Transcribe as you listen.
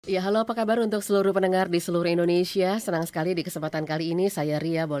Ya, halo apa kabar untuk seluruh pendengar di seluruh Indonesia. Senang sekali di kesempatan kali ini saya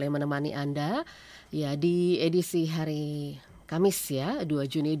Ria boleh menemani Anda ya di edisi hari Kamis ya 2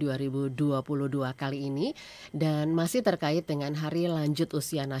 Juni 2022 kali ini, dan masih terkait dengan Hari Lanjut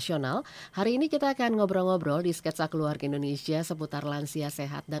Usia Nasional. Hari ini kita akan ngobrol-ngobrol di sketsa keluarga Indonesia seputar lansia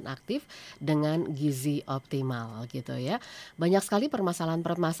sehat dan aktif dengan gizi optimal gitu ya. Banyak sekali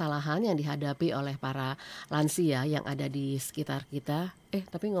permasalahan-permasalahan yang dihadapi oleh para lansia yang ada di sekitar kita.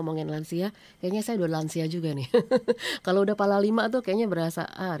 Tapi ngomongin lansia, kayaknya saya udah lansia juga nih. Kalau udah pala 5 tuh kayaknya berasa,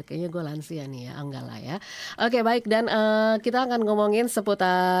 kayaknya gue lansia nih ya, enggak lah ya. Oke baik, dan kita akan ngomongin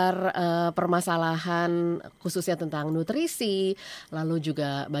seputar permasalahan khususnya tentang nutrisi, lalu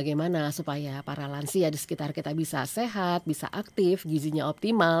juga bagaimana supaya para lansia di sekitar kita bisa sehat, bisa aktif, gizinya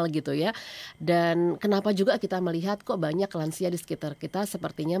optimal gitu ya. Dan kenapa juga kita melihat kok banyak lansia di sekitar kita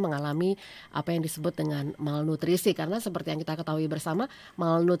sepertinya mengalami apa yang disebut dengan malnutrisi, karena seperti yang kita ketahui bersama,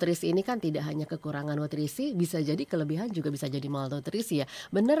 malnutrisi ini kan tidak hanya kekurangan nutrisi, bisa jadi kelebihan juga bisa jadi malnutrisi ya.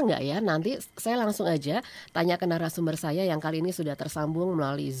 Bener nggak ya? Nanti saya langsung aja tanya ke narasumber saya yang kali ini sudah tersambung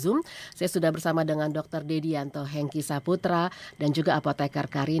melalui Zoom. Saya sudah bersama dengan Dr. Dedyanto Henky Saputra dan juga apoteker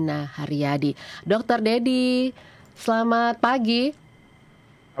Karina Harijadi. Dr. Dedi, selamat pagi.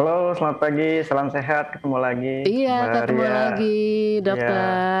 Halo, selamat pagi, salam sehat, ketemu lagi, Iya, Mbak ketemu Ria. lagi Ya,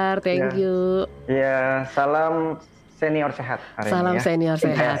 dokter. ya, Thank you. ya, salam senior sehat hari ini Salam ya. senior 3S,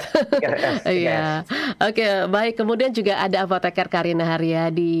 sehat. 3S, 3S. Iya. Oke, baik. Kemudian juga ada apoteker Karina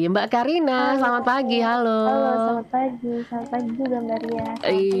Harijadi. Mbak Karina, Halo, selamat pagi. Halo. selamat pagi. Selamat pagi juga Mbak Ria. Selamat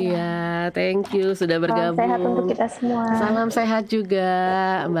Iya, siang. thank you sudah Salam sehat untuk bergabung. kita semua. Salam sehat juga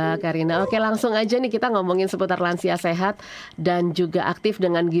Mbak Karina. Oke, langsung aja nih kita ngomongin seputar lansia sehat dan juga aktif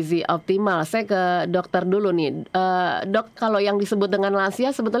dengan gizi optimal. Saya ke dokter dulu nih. Dok, kalau yang disebut dengan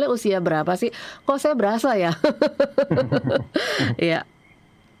lansia sebetulnya usia berapa sih? Kok saya berasa ya? Iya.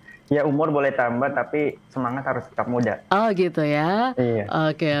 Ya, umur boleh tambah, tapi semangat harus tetap muda. Oh gitu ya. Iya.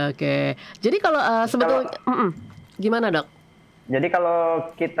 Oke. Jadi kalau sebetulnya gimana dok? Jadi kalau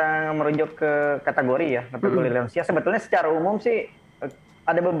kita merujuk ke kategori ya, kategori lansia, sebetulnya secara umum sih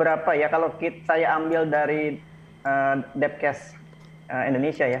ada beberapa ya. Kalau saya ambil dari Depkes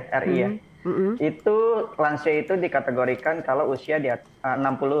Indonesia ya, RI ya. Itu lansia itu dikategorikan kalau usia di 60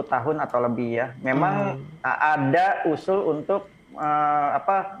 tahun atau lebih ya. Memang ada usul untuk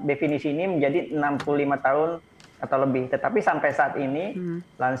definisi ini menjadi 65 tahun atau lebih. Tetapi sampai saat ini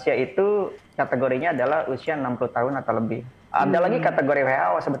lansia itu kategorinya adalah usia 60 tahun atau lebih. Ada lagi kategori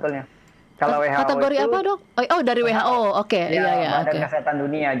WHO sebetulnya. Kalau WHO Kategori itu apa dok? Oh dari WHO. Oke. ya, Iya. Badan Kesehatan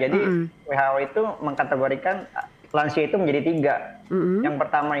Dunia. Jadi WHO itu mengkategorikan lansia itu menjadi 3. Yang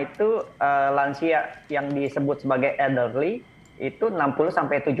pertama itu lansia yang disebut sebagai elderly, itu 60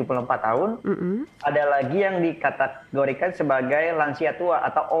 sampai 74 tahun. Ada lagi yang dikategorikan sebagai lansia tua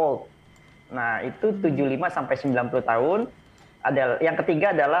atau old. Nah, itu 75 sampai 90 tahun. Ada yang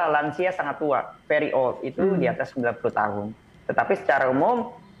ketiga adalah lansia sangat tua, very old, itu di atas 90 tahun. Tetapi secara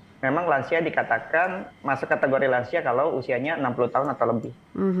umum memang lansia dikatakan masuk kategori lansia kalau usianya 60 tahun atau lebih.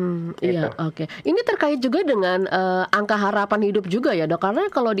 Gitu. Iya, oke. Ini terkait juga dengan angka harapan hidup juga ya dok, karena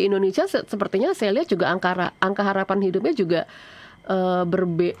kalau di Indonesia sepertinya saya lihat juga angka harapan hidupnya juga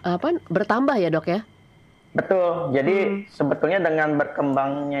bertambah ya dok ya. Betul. Jadi sebetulnya dengan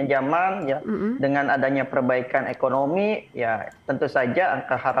berkembangnya zaman ya, dengan adanya perbaikan ekonomi ya, tentu saja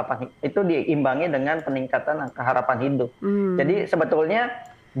angka harapan itu diimbangi dengan peningkatan angka harapan hidup. Jadi sebetulnya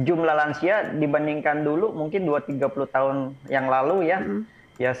jumlah lansia dibandingkan dulu mungkin 20-30 tahun yang lalu ya.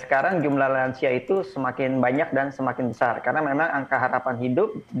 Ya sekarang jumlah lansia itu semakin banyak dan semakin besar karena memang angka harapan hidup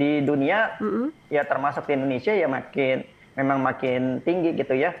di dunia ya termasuk di Indonesia ya memang makin tinggi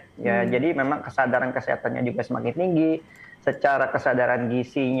gitu ya. Ya jadi memang kesadaran kesehatannya juga semakin tinggi, secara kesadaran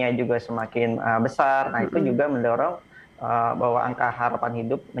gizinya juga semakin besar. Nah, itu juga mendorong bahwa angka harapan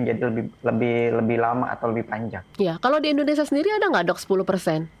hidup menjadi lebih lama atau lebih panjang. Ya, kalau di Indonesia sendiri ada nggak dok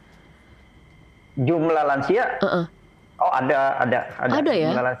 10%? Jumlah lansia? Oh, ada ya?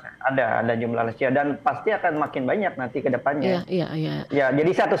 jumlah lansia. Ada jumlah lansia dan pasti akan makin banyak nanti ke depannya. Iya. Ya,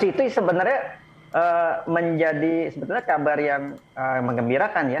 jadi satu sisi sebenarnya menjadi sebetulnya kabar yang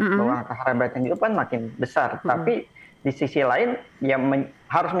menggembirakan ya, bahwa angka harapan hidup kan makin besar. Tapi di sisi lain ya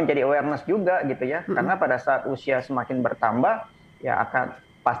harus menjadi awareness juga gitu ya, karena pada saat usia semakin bertambah ya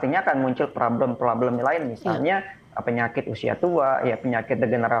pastinya akan muncul problem-problem lain, misalnya penyakit usia tua ya, penyakit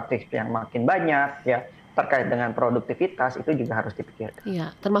degeneratif yang makin banyak ya, terkait dengan produktivitas itu juga harus dipikirkan.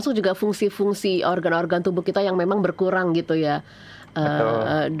 Iya, termasuk juga fungsi-fungsi organ-organ tubuh kita yang memang berkurang gitu ya.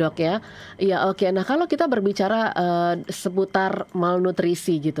 Betul. Dok ya. Iya oke. Nah kalau kita berbicara seputar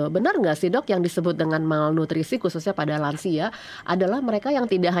malnutrisi gitu, benar nggak sih dok yang disebut dengan malnutrisi khususnya pada lansia adalah mereka yang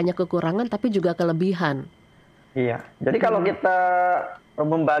tidak hanya kekurangan tapi juga kelebihan? Iya. Jadi kalau kita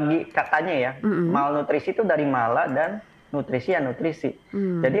membagi katanya ya, Mm-mm. malnutrisi itu dari mala dan nutrisi ya nutrisi.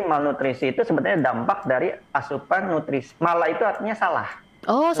 Hmm. Jadi malnutrisi itu sebenarnya dampak dari asupan nutrisi. Mala itu artinya salah.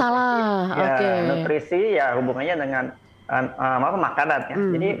 Oh Nutrisi salah, oke. ya nutrisi ya hubungannya dengan makanan ya.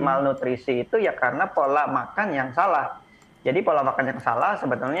 Jadi malnutrisi itu ya karena pola makan yang salah. Jadi pola makan yang salah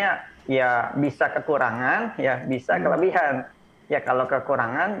sebetulnya ya bisa kekurangan, ya bisa kelebihan. Ya kalau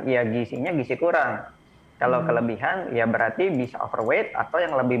kekurangan ya gizinya gizi kurang. Kalau kelebihan ya berarti bisa overweight atau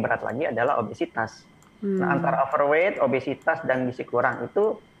yang lebih berat lagi adalah obesitas. Nah, antara overweight, obesitas dan gizi kurang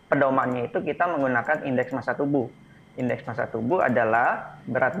itu pedomannya itu kita menggunakan indeks massa tubuh. Indeks massa tubuh adalah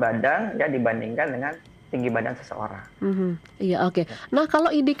berat badan ya dibandingkan dengan tinggi badan seseorang. Iya oke. Nah kalau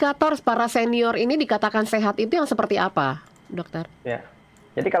indikator para senior ini dikatakan sehat itu yang seperti apa, dokter? Ya.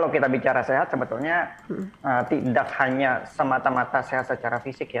 Jadi kalau kita bicara sehat sebetulnya tidak hanya semata-mata sehat secara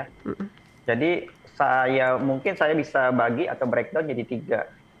fisik ya. Jadi mungkin saya bisa bagi atau breakdown jadi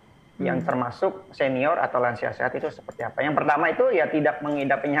 3. Yang termasuk senior atau lansia sehat itu seperti apa? Yang pertama itu ya tidak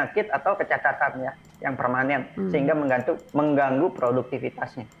mengidap penyakit atau kecacatan ya, yang permanen sehingga mengganggu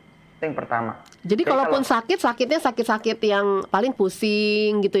produktivitasnya. Itu yang pertama. Jadi kalaupun sakitnya sakit-sakit yang paling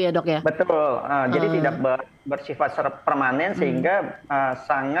pusing gitu ya dok ya? Betul. Jadi tidak bersifat permanen sehingga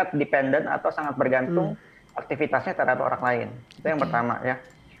sangat dependen atau sangat bergantung aktivitasnya terhadap orang lain. Itu yang pertama ya.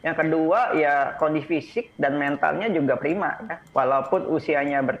 Yang kedua ya kondisi fisik dan mentalnya juga prima ya. Walaupun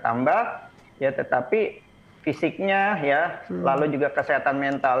usianya bertambah ya tetapi fisiknya ya lalu juga kesehatan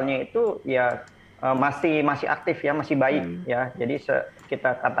mentalnya itu ya masih aktif ya, masih baik ya. Jadi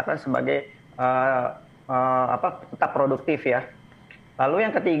kita katakan sebagai tetap produktif ya. Lalu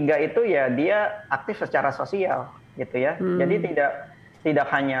yang ketiga itu ya dia aktif secara sosial gitu ya. Jadi tidak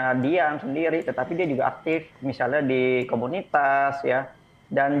hanya diam sendiri tetapi dia juga aktif misalnya di komunitas ya.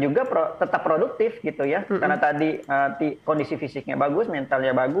 Dan juga tetap produktif gitu ya, karena tadi kondisi fisiknya bagus,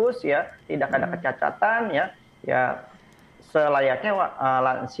 mentalnya bagus ya, tidak ada kecacatan ya, ya selayaknya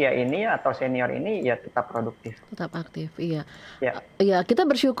lansia ini atau senior ini ya tetap produktif. Tetap aktif, iya. Ya. Ya, kita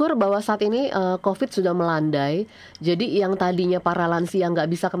bersyukur bahwa saat ini COVID sudah melandai. Jadi yang tadinya para lansia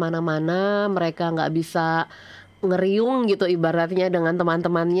nggak bisa kemana-mana, mereka nggak bisa ngeriung gitu ibaratnya dengan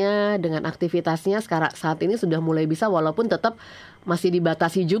teman-temannya, dengan aktivitasnya sekarang saat ini sudah mulai bisa walaupun tetap masih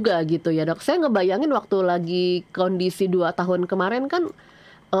dibatasi juga gitu ya dok. Saya ngebayangin waktu lagi kondisi 2 tahun kemarin kan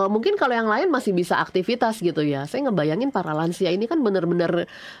mungkin kalau yang lain masih bisa aktivitas gitu ya. Saya ngebayangin para lansia ini kan benar-benar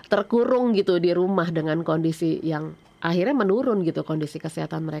terkurung gitu di rumah dengan kondisi yang akhirnya menurun gitu kondisi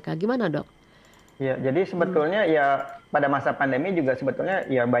kesehatan mereka. Gimana dok? Ya, jadi sebetulnya ya pada masa pandemi juga sebetulnya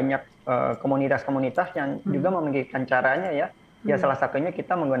ya banyak komunitas-komunitas yang juga memikirkan caranya ya. Ya salah satunya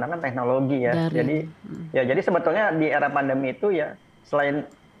kita menggunakan teknologi ya. Jadi sebetulnya di era pandemi itu ya selain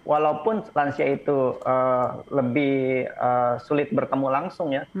walaupun lansia itu lebih sulit bertemu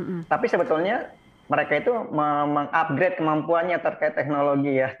langsung ya, tapi sebetulnya mereka itu mengupgrade kemampuannya terkait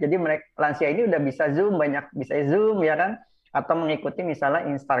teknologi ya. Jadi lansia ini udah bisa Zoom ya kan, atau mengikuti misalnya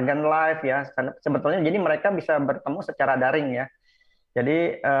Instagram Live ya. Sebetulnya jadi mereka bisa bertemu secara daring ya.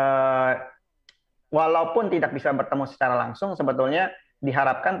 Jadi walaupun tidak bisa bertemu secara langsung, sebetulnya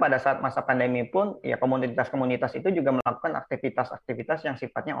diharapkan pada saat masa pandemi pun ya komunitas-komunitas itu juga melakukan aktivitas-aktivitas yang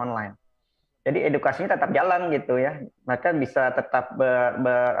sifatnya online. Jadi edukasinya tetap jalan gitu ya. Mereka bisa tetap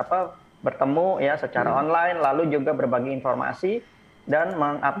bertemu ya secara online, lalu juga berbagi informasi dan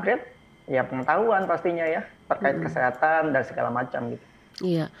mengupgrade ya pengetahuan pastinya ya terkait kesehatan dan segala macam gitu.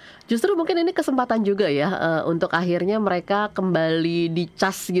 Iya, justru mungkin ini kesempatan juga ya untuk akhirnya mereka kembali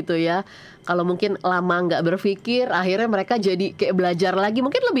dicas gitu ya. Kalau mungkin lama nggak berpikir, akhirnya mereka jadi kayak belajar lagi.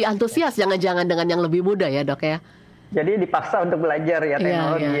 Mungkin lebih antusias jangan-jangan dengan yang lebih muda ya dok ya. Jadi dipaksa untuk belajar ya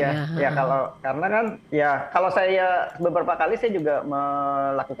teknologi ya. Karena kan ya kalau saya beberapa kali saya juga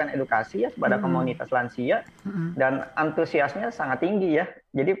melakukan edukasi ya kepada komunitas lansia dan antusiasnya sangat tinggi ya.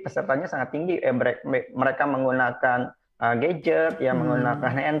 Jadi pesertanya sangat tinggi. Mereka menggunakan gadget ya,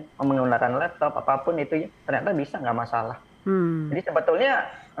 menggunakan laptop apapun itu ya, ternyata bisa nggak masalah. Jadi sebetulnya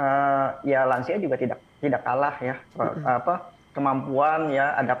ya lansia juga tidak kalah ya, kemampuan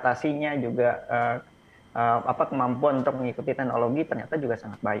ya adaptasinya juga kemampuan untuk mengikuti teknologi ternyata juga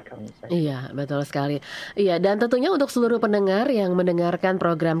sangat baik kalau menurut saya. Iya, betul sekali. Iya, dan tentunya untuk seluruh pendengar yang mendengarkan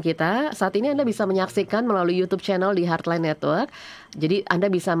program kita, saat ini Anda bisa menyaksikan melalui YouTube channel di Heartline Network. Jadi Anda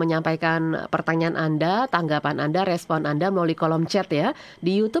bisa menyampaikan pertanyaan Anda, tanggapan Anda, respon Anda melalui kolom chat ya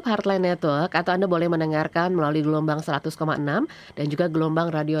di YouTube Heartline Network, atau Anda boleh mendengarkan melalui gelombang 100,6 dan juga gelombang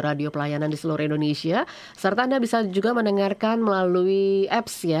radio-radio pelayanan di seluruh Indonesia. Serta Anda bisa juga mendengarkan melalui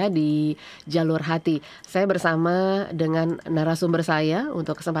apps ya di jalur hati. Saya bersama dengan narasumber saya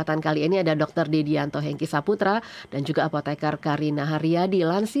untuk kesempatan kali ini ada Dr. Dedyanto Henky Saputra dan juga apoteker Karina Harijadi,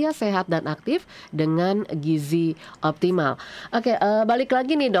 Lansia Sehat dan Aktif dengan Gizi Optimal. Oke, balik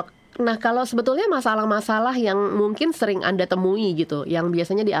lagi nih dok. Nah, kalau sebetulnya masalah-masalah yang mungkin sering Anda temui gitu, yang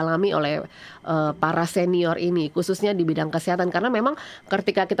biasanya dialami oleh para senior ini, khususnya di bidang kesehatan, karena memang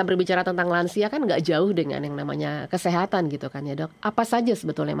ketika kita berbicara tentang lansia kan nggak jauh dengan yang namanya kesehatan gitu kan ya dok. Apa saja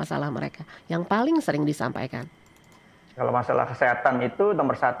sebetulnya masalah mereka yang paling sering disampaikan? Kalau masalah kesehatan itu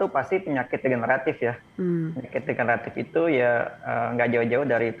nomor satu pasti penyakit degeneratif ya. Penyakit degeneratif itu ya nggak jauh-jauh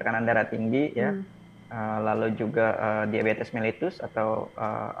dari tekanan darah tinggi ya. Lalu juga diabetes mellitus atau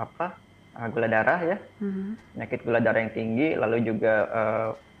gula darah ya, penyakit gula darah yang tinggi, lalu juga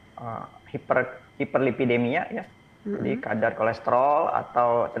hiperlipidemia ya, jadi kadar kolesterol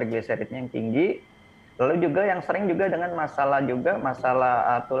atau trigliseridnya yang tinggi, lalu juga yang sering juga dengan masalah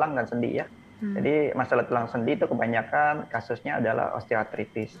tulang dan sendi ya. Jadi masalah tulang sendi itu kebanyakan kasusnya adalah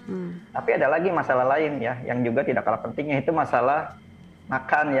osteoartritis. Tapi ada lagi masalah lain ya, yang juga tidak kalah pentingnya, itu masalah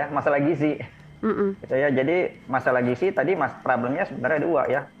makan ya, masalah gizi. Gitu ya. Jadi masalah gizi tadi problemnya sebenarnya dua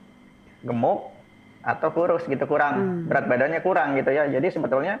ya, gemuk atau kurus gitu, kurang berat badannya kurang gitu ya. Jadi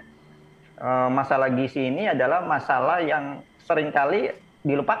sebetulnya masalah gizi ini adalah masalah yang seringkali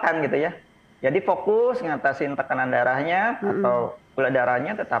dilupakan gitu ya. Jadi fokus ngatasin tekanan darahnya atau gula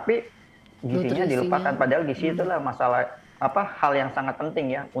darahnya, tetapi gizinya dilupakan. Padahal gizi itulah masalah hal yang sangat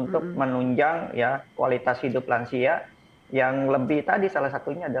penting ya untuk menunjang ya kualitas hidup lansia yang lebih, tadi salah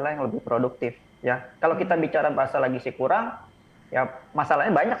satunya adalah yang lebih produktif. Ya, kalau kita bicara masalah gizi kurang, ya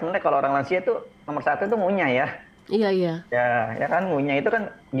masalahnya banyak sebenarnya. Kalau orang lansia itu nomor satu itu ngunyah ya. Iya. Ya kan ngunyah itu kan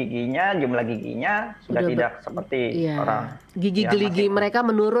jumlah giginya sudah tidak seperti orang. Gigi geligi mereka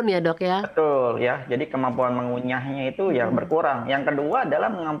menurun ya dok ya. Betul ya. Jadi kemampuan mengunyahnya itu ya berkurang. Yang kedua adalah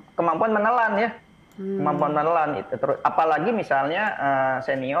kemampuan menelan ya. Kemampuan menelan itu terus. Apalagi misalnya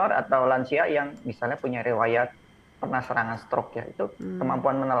senior atau lansia yang misalnya punya riwayat pernah serangan stroke ya, itu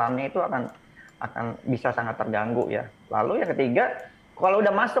kemampuan menelannya itu akan bisa sangat terganggu ya. Lalu yang ketiga, kalau udah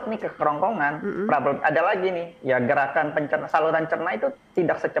masuk nih ke kerongkongan, problem ada lagi nih ya, gerakan saluran cerna itu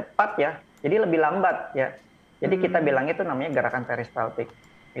tidak secepat ya, jadi lebih lambat ya. Jadi kita bilang itu namanya gerakan peristaltik,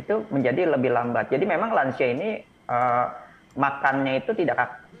 itu menjadi lebih lambat. Jadi memang lansia ini makannya itu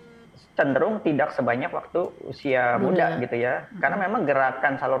cenderung tidak sebanyak waktu usia muda gitu ya, karena memang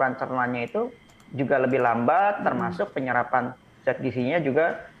gerakan saluran cernanya itu juga lebih lambat, termasuk penyerapan zat gizinya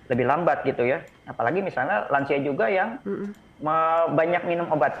juga lebih lambat gitu ya. Apalagi misalnya lansia juga yang banyak minum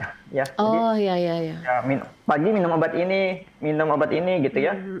obat ya. Oh iya. Ya, pagi minum obat ini gitu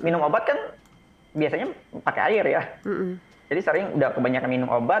ya. Minum obat kan biasanya pakai air ya. Jadi sering udah kebanyakan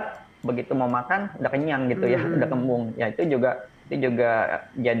minum obat, begitu mau makan udah kenyang gitu ya, udah kembung. Ya itu juga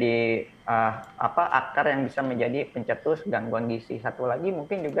jadi akar yang bisa menjadi pencetus gangguan gizi. Satu lagi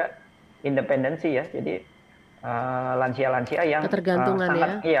mungkin juga independensi ya. Jadi lansia-lansia yang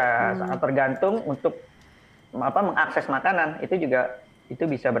sangat tergantung untuk mengakses makanan, itu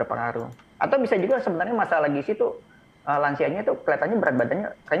bisa berpengaruh. Atau bisa juga sebenarnya masalah gizi itu lansianya itu kelihatannya berat badannya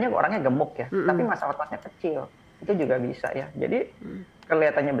kayaknya orangnya gemuk ya, tapi masa ototnya kecil, itu juga bisa ya. Jadi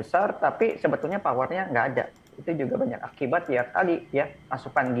kelihatannya besar tapi sebetulnya powernya nggak ada. Itu juga banyak akibat ya tadi ya,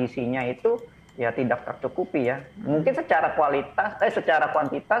 asupan gizinya itu ya tidak tercukupi ya. Mungkin secara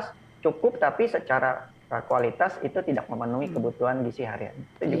kuantitas cukup, tapi secara kualitas itu tidak memenuhi kebutuhan gizi harian.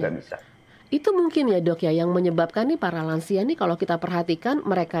 Itu juga bisa. Itu mungkin ya dok ya yang menyebabkan nih para lansia nih, kalau kita perhatikan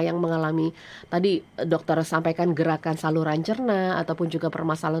mereka yang mengalami tadi dokter sampaikan gerakan saluran cerna ataupun juga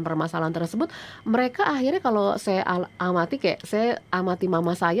permasalahan-permasalahan tersebut, mereka akhirnya kalau saya amati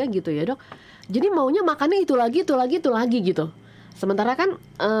mama saya gitu ya dok, jadi maunya makannya itu lagi gitu. Sementara kan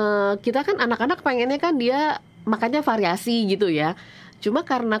kita kan anak-anak pengennya kan dia makannya variasi gitu ya. Cuma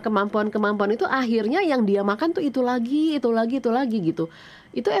karena kemampuan itu akhirnya yang dia makan tuh itu lagi gitu.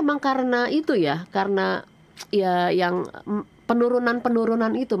 Itu emang karena itu ya, karena ya yang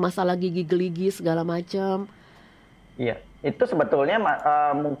penurunan itu, masalah gigi geligi segala macam. Iya, itu sebetulnya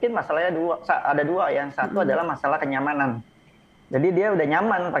mungkin masalahnya ada dua. Yang satu adalah masalah kenyamanan. Jadi dia udah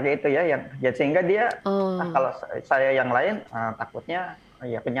nyaman pakai itu ya, sehingga dia kalau saya yang lain takutnya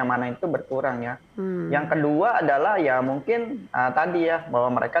ya kenyamanan itu berkurang ya. Hmm. Yang kedua adalah ya mungkin tadi ya,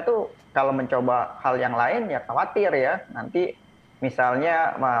 bahwa mereka tuh kalau mencoba hal yang lain ya khawatir ya nanti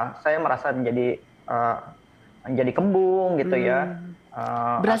misalnya saya merasa menjadi kembung gitu ya.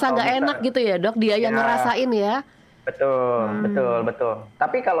 Berasa Atau nggak enak gitu ya dok, dia yang ya, ngerasain ya. betul.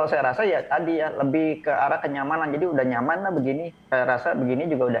 Tapi kalau saya rasa ya tadi ya lebih ke arah kenyamanan. Jadi udah nyaman lah begini. Saya rasa begini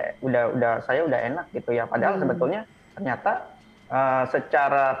juga saya udah enak gitu ya. Padahal sebetulnya ternyata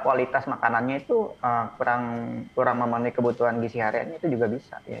secara kualitas makanannya itu kurang memenuhi kebutuhan gizi hariannya itu juga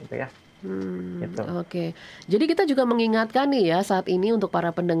bisa ya itu ya. Gitu. Oke. Jadi kita juga mengingatkan nih ya saat ini untuk para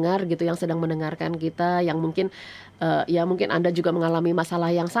pendengar gitu yang sedang mendengarkan kita, yang mungkin ya mungkin Anda juga mengalami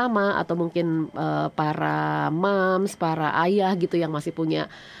masalah yang sama, atau mungkin para moms, para ayah gitu yang masih punya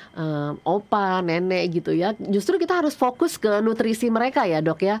opa, nenek gitu ya. Justru kita harus fokus ke nutrisi mereka ya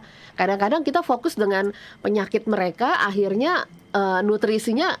dok ya. Kadang-kadang kita fokus dengan penyakit mereka, akhirnya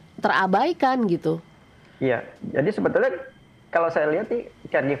nutrisinya terabaikan gitu. Iya, jadi sebetulnya kalau saya lihat sih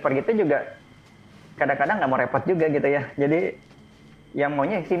caregiver gitu juga kadang-kadang nggak mau repot juga gitu ya. Jadi yang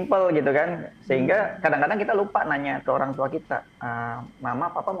maunya simple gitu kan. Sehingga kadang-kadang kita lupa nanya ke orang tua kita,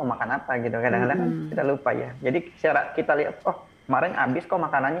 mama, papa mau makan apa gitu. Kadang-kadang kita lupa ya. Jadi secara kita lihat, oh kemarin habis kok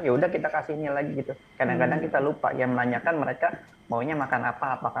makanannya, ya udah kita kasih ini lagi gitu. Kadang-kadang kita lupa ya menanyakan mereka maunya makan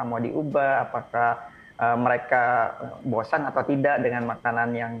apa, apakah mau diubah, apakah mereka bosan atau tidak dengan makanan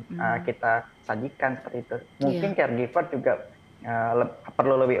yang kita sajikan seperti itu. Mungkin caregiver juga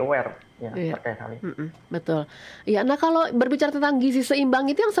perlu lebih aware ya terkait hal itu. Betul. Ya, nah kalau berbicara tentang gizi seimbang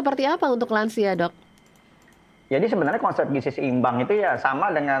itu yang seperti apa untuk lansia, dok? Jadi sebenarnya konsep gizi seimbang itu ya sama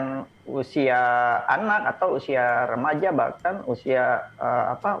dengan usia anak atau usia remaja, bahkan usia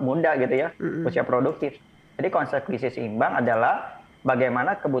muda gitu ya, usia produktif. Jadi konsep gizi seimbang adalah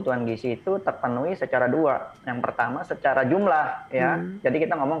bagaimana kebutuhan gizi itu terpenuhi secara dua. Yang pertama secara jumlah ya. Jadi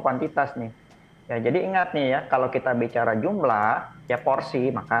kita ngomong kuantitas nih. Ya, jadi ingat nih ya, kalau kita bicara jumlah, ya porsi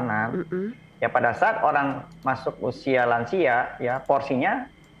makanan, ya pada saat orang masuk usia lansia, ya porsinya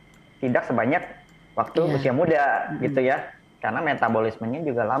tidak sebanyak waktu usia muda, gitu ya. Karena metabolismenya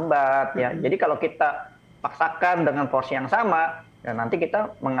juga lambat, ya. Jadi kalau kita paksakan dengan porsi yang sama, ya nanti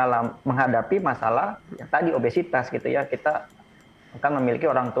kita menghadapi masalah yang tadi obesitas, gitu ya. Kita akan memiliki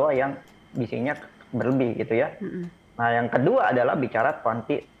orang tua yang gizinya berlebih, gitu ya. Nah, yang kedua adalah bicara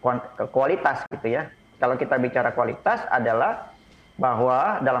kualitas gitu ya. Kalau kita bicara kualitas adalah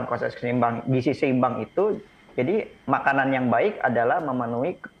bahwa dalam konsep gizi seimbang itu, jadi makanan yang baik adalah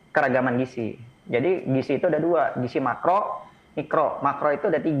memenuhi keragaman gizi. Jadi gizi itu ada dua, gizi makro, mikro. Makro itu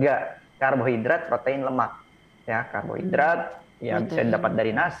ada tiga, karbohidrat, protein, lemak. Ya, karbohidrat ya bisa didapat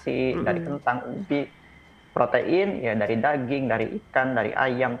dari nasi, dari kentang, ubi. Protein ya dari daging, dari ikan, dari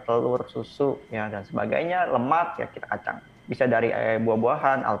ayam, telur, susu ya dan sebagainya. Lemak ya kita kacang. Bisa dari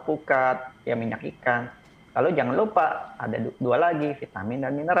buah-buahan, alpukat, ya minyak ikan. Lalu jangan lupa ada dua lagi, vitamin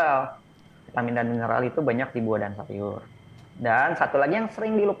dan mineral. Vitamin dan mineral itu banyak di buah dan sayur. Dan satu lagi yang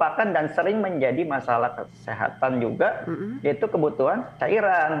sering dilupakan dan sering menjadi masalah kesehatan juga, yaitu kebutuhan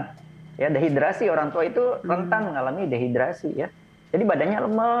cairan. Ya, dehidrasi, orang tua itu rentan mengalami dehidrasi ya. Jadi badannya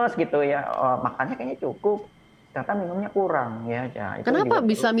lemes gitu ya, makannya kayaknya cukup, ternyata minumnya kurang ya. Itu kenapa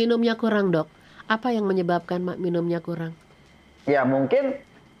bisa minumnya kurang, dok? Apa yang menyebabkan minumnya kurang? Ya mungkin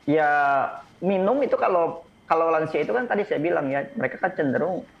ya minum itu kalau lansia itu kan tadi saya bilang ya, mereka kan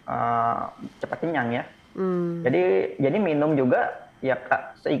cenderung cepat kenyang ya. Jadi minum juga ya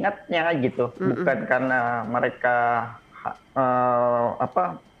seingatnya gitu, bukan karena mereka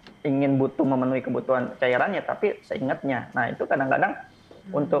ingin memenuhi kebutuhan cairannya, tapi seingatnya. Nah itu kadang-kadang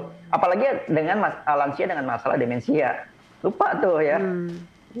untuk apalagi dengan lansia dengan masalah demensia, lupa tuh ya,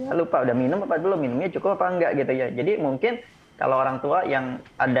 lupa udah minum apa belum, minumnya cukup apa enggak gitu ya. Jadi mungkin kalau orang tua yang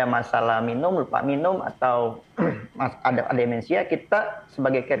ada masalah minum, lupa minum atau ada demensia, kita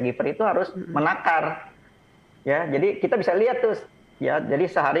sebagai caregiver itu harus menakar ya. Jadi kita bisa lihat tuh ya, jadi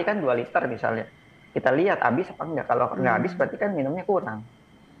sehari kan 2 liter misalnya, kita lihat habis apa enggak. Kalau nggak habis berarti kan minumnya kurang.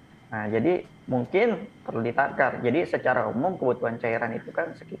 Nah, jadi mungkin perlu ditakar. Jadi secara umum kebutuhan cairan itu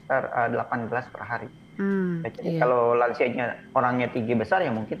kan sekitar 8 gelas per hari. Jadi kalau lansianya orangnya tinggi besar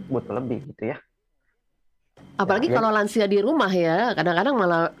ya mungkin butuh lebih gitu ya. Apalagi kalau lansia di rumah ya, kadang-kadang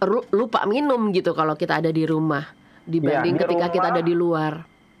malah lupa minum gitu kalau kita ada di rumah dibanding ketika kita ada di luar.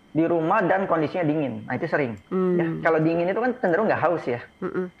 Di rumah dan kondisinya dingin, nah itu sering. Ya, kalau dingin itu kan cenderung nggak haus ya.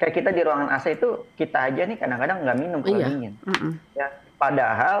 Kayak kita di ruangan AC itu, kita aja nih kadang-kadang nggak minum kalau dingin. Ya,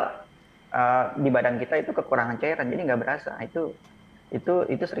 padahal di badan kita itu kekurangan cairan, jadi nggak berasa. Itu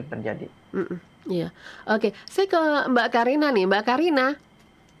sering terjadi. Iya. Oke, saya ke Mbak Karina nih. Mbak Karina.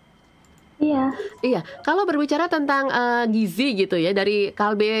 Iya. Iya, kalau berbicara tentang, gizi gitu ya, dari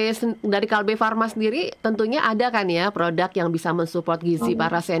Kalbe Farma sendiri tentunya ada kan ya produk yang bisa mensupport gizi Hmm.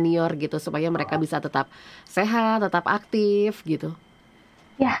 para senior gitu, supaya mereka bisa tetap sehat, tetap aktif gitu?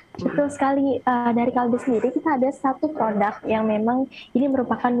 Ya, betul Mhm. sekali. Dari Kalbe sendiri kita ada satu produk yang memang ini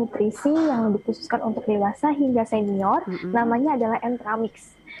merupakan nutrisi yang dikhususkan untuk dewasa hingga senior, Mhm. namanya adalah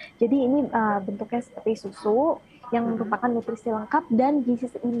Entramix. Jadi ini bentuknya seperti susu yang Mhm. merupakan nutrisi lengkap dan gizi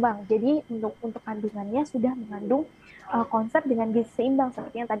seimbang. Jadi untuk kandungannya sudah mengandung konsep dengan gizi seimbang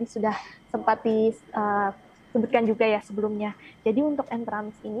seperti yang tadi sudah sempat disebutkan juga ya sebelumnya. Jadi untuk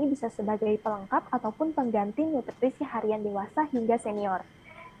Entramix ini bisa sebagai pelengkap ataupun pengganti nutrisi harian dewasa hingga senior.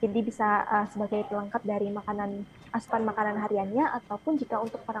 Jadi bisa sebagai pelengkap dari asupan makanan hariannya, ataupun jika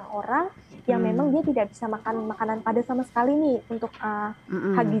untuk orang-orang yang memang Mmm. dia tidak bisa makan makanan padat sama sekali nih untuk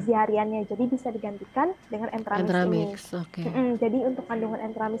Mhm. gizi hariannya, jadi bisa digantikan dengan Entramix ini. Entramix, oke. Jadi untuk kandungan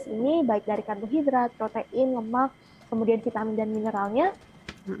Entramix ini baik dari karbohidrat, protein, lemak, kemudian vitamin dan mineralnya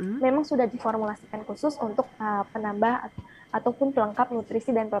Mhm. memang sudah diformulasikan khusus untuk penambah ataupun pelengkap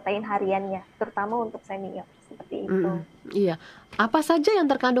nutrisi dan protein hariannya, terutama untuk senior seperti itu. Mhm, iya. Apa saja yang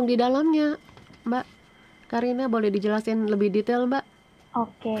terkandung di dalamnya, Mbak Karina, boleh dijelasin lebih detail, Mbak?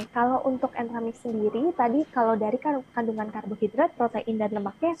 Oke, kalau untuk Entramix sendiri, tadi kalau dari kandungan karbohidrat, protein, dan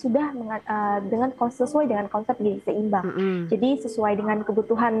lemaknya sudah sesuai dengan konsep gizi seimbang. Mhm. Jadi sesuai dengan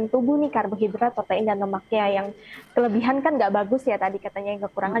kebutuhan tubuh nih, karbohidrat, protein, dan lemaknya. Yang kelebihan kan nggak bagus ya tadi katanya, yang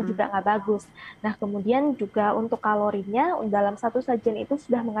kekurangan Mhm. juga nggak bagus. Nah, kemudian juga untuk kalorinya, dalam satu sajian itu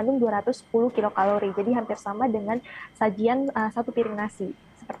sudah mengandung 210 kilokalori. Jadi hampir sama dengan sajian satu piring nasi.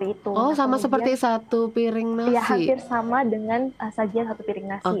 Seperti itu. Oh, Nah, sama seperti kemudian satu piring ya, nasi? hampir sama dengan sajian satu piring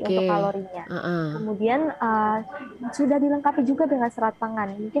nasi untuk Oke, kalorinya. heeh. Kemudian sudah dilengkapi juga dengan serat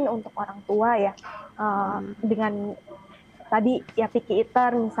pangan. Mungkin untuk orang tua ya, Mhm. dengan tadi ya picky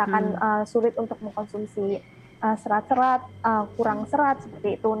eater, misalkan Mmm. sulit untuk mengkonsumsi serat-serat, kurang serat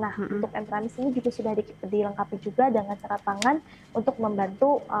seperti itu. Nah, Mhm. untuk Entramis ini juga sudah dilengkapi juga dengan serat pangan untuk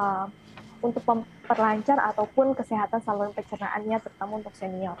membantu untuk memperlancar ataupun kesehatan saluran pencernaannya, terutama untuk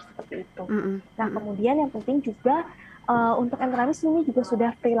senior seperti itu. Mhm. Nah, Mhm. kemudian yang penting juga untuk Entramis ini juga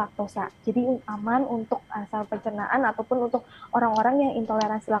sudah free laktosa, jadi aman untuk saluran pencernaan ataupun untuk orang-orang yang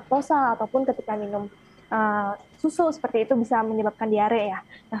intoleransi laktosa ataupun ketika minum susu seperti itu bisa menyebabkan diare ya.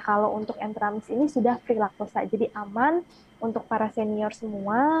 Nah, kalau untuk Entramis ini sudah free laktosa, jadi aman untuk para senior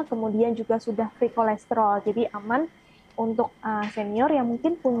semua, kemudian juga sudah free kolesterol, jadi aman untuk senior yang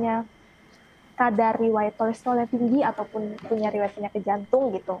mungkin punya kadar riwayat kolesterol yang tinggi ataupun punya riwayat penyakit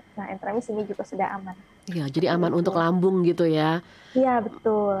jantung gitu. Nah, Entramis ini juga sudah aman. Iya, jadi Seperti aman itu. untuk lambung gitu ya, Iya,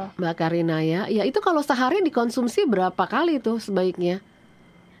 betul. Mbak Karina ya. Ya, itu kalau sehari dikonsumsi berapa kali tuh sebaiknya?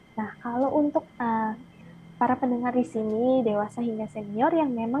 Nah, kalau untuk para pendengar di sini, dewasa hingga senior yang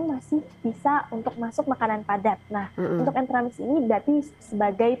memang masih bisa untuk masuk makanan padat. Nah, untuk Mhm. Entramix ini berarti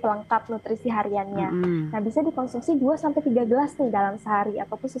sebagai pelengkap nutrisi hariannya. Mhm. Nah, bisa dikonsumsi 2-3 gelas nih dalam sehari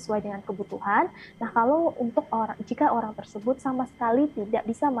ataupun sesuai dengan kebutuhan. Nah, kalau untuk jika orang tersebut sama sekali tidak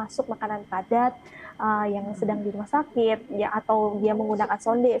bisa masuk makanan padat yang sedang di rumah sakit ya, atau dia menggunakan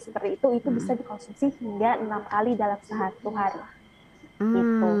sonde seperti itu bisa Mhm. dikonsumsi hingga 6 kali dalam satu hari.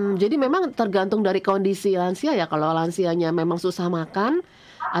 Gitu. Jadi memang tergantung dari kondisi lansia ya, kalau lansianya memang susah makan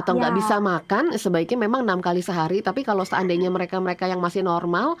atau nggak bisa Ya, makan, sebaiknya memang 6 kali sehari, tapi kalau seandainya mereka-mereka yang masih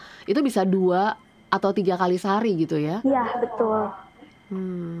normal, itu bisa 2 atau 3 kali sehari gitu ya? iya betul.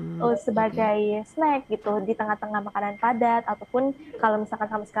 Oke. Sebagai snack gitu di tengah-tengah makanan padat, ataupun kalau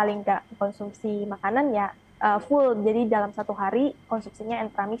misalkan sama sekali nggak konsumsi makanan ya full, jadi dalam satu hari konsumsinya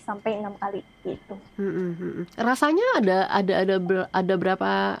Entramix sampai 6 kali gitu. Mhm. Mhm. Rasanya ada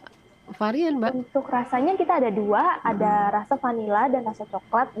berapa varian, Mbak? Untuk rasanya kita ada 2, Mhm. ada rasa vanila dan rasa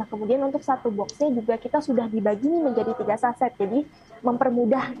coklat. Nah, kemudian untuk satu boxnya juga kita sudah dibagi menjadi 3 saset, jadi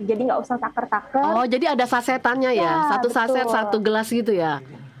mempermudah, jadi nggak usah taker-taker. Oh, jadi ada sasetannya ya? Ya, Satu saset, satu betul. gelas gitu ya?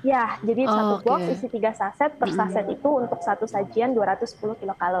 Ya, jadi satu box Oke. isi 3 saset, per saset Mhm. itu untuk satu sajian 210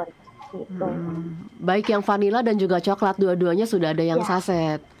 kilokalori. Gitu. Baik yang vanila dan juga coklat, dua-duanya sudah ada yang Ya,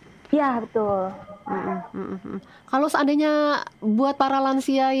 saset. ya betul. Mhm. Mhm. Mhm. Kalau seandainya buat para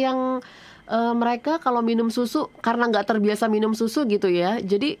lansia yang, mereka kalau minum susu karena nggak terbiasa minum susu gitu ya,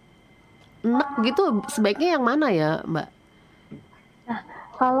 jadi enek gitu, sebaiknya yang mana ya, Mbak? Nah,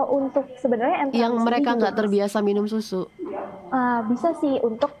 kalau untuk sebenarnya Yang Entramis ini mereka juga nggak terbiasa minum susu? Bisa sih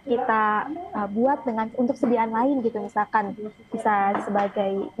untuk kita buat untuk sediaan lain gitu, misalkan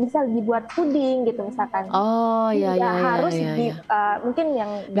bisa dibuat puding gitu misalkan. Oh, ya Nggak ya ya harus ya ya. mungkin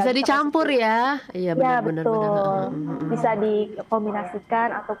yang nggak Bisa bisa dicampur konsumsi. ya? Iya Ya benar-benar benar. Heeh, betul, heeh, heeh. bisa dikombinasikan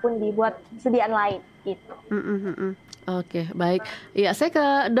ataupun dibuat sediaan lain gitu. Mhm, mhm. Oke, baik. Iya, saya ke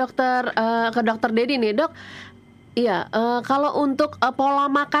dokter Dedi nih, Dok. Iya, kalau untuk,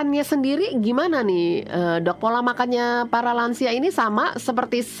 pola makannya sendiri gimana nih, Dok? Pola makannya para lansia ini sama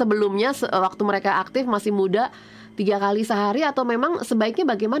seperti sebelumnya waktu mereka aktif masih muda, 3 kali sehari atau memang sebaiknya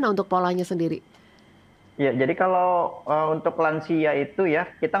bagaimana untuk polanya sendiri? Ya, jadi kalau untuk lansia itu ya,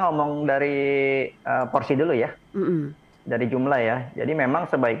 kita ngomong dari porsi dulu ya, Mhm, dari jumlah ya. Jadi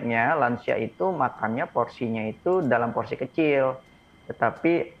memang sebaiknya lansia itu makannya porsinya itu dalam porsi kecil,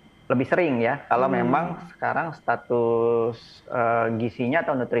 tetapi lebih sering ya. Kalau memang mmm, sekarang status gizinya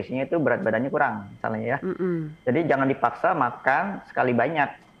atau nutrisinya itu berat badannya kurang, misalnya ya. mhm, Jadi jangan dipaksa makan sekali banyak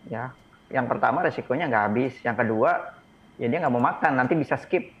ya. Yang pertama resikonya nggak habis. Yang kedua ya dia nggak mau makan, nanti bisa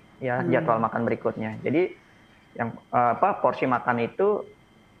skip ya jadwal mmm, makan berikutnya. Jadi yang porsi makan itu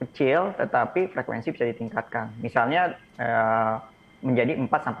kecil tetapi frekuensi bisa ditingkatkan. Misalnya menjadi 4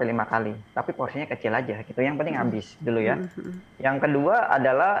 sampai 5 kali, tapi porsinya kecil aja gitu. Yang penting mhm, habis dulu ya. mhm, mhm, Yang kedua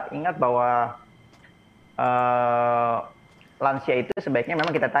adalah ingat bahwa eh, lansia itu sebaiknya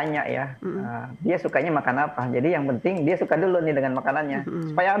memang kita tanya ya, mhm, dia sukanya makan apa. Jadi yang penting dia suka dulu nih dengan makanannya mhm.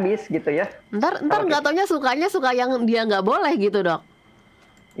 supaya habis gitu ya. Entar Kalau nggak kita taunya sukanya suka yang dia nggak boleh gitu, Dok?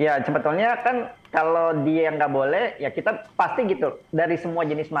 ya sebetulnya kan kalau dia nggak boleh ya kita pasti gitu dari semua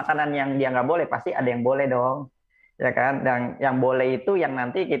jenis makanan yang dia nggak boleh pasti ada yang boleh dong ya kan. Dan yang boleh itu yang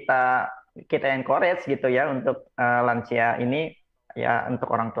nanti kita encourage gitu ya untuk lansia ini ya untuk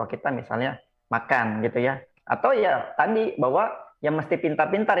orang tua kita misalnya makan gitu ya. Atau ya tadi bahwa ya mesti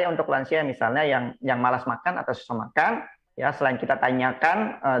pintar-pintar ya untuk lansia misalnya yang malas makan atau susah makan ya selain kita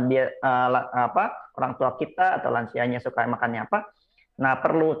tanyakan apa orang tua kita atau lansianya suka makannya apa. Nah,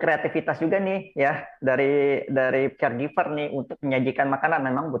 perlu kreativitas juga nih ya dari caregiver nih untuk menyajikan makanan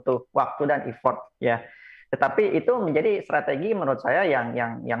memang butuh waktu dan effort ya. Tetapi itu menjadi strategi menurut saya yang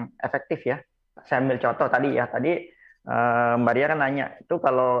efektif ya. Saya ambil contoh tadi ya. Tadi Mbak Ria kan nanya, itu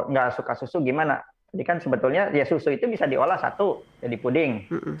kalau nggak suka susu gimana? Jadi kan sebetulnya ya susu itu bisa diolah, satu jadi puding,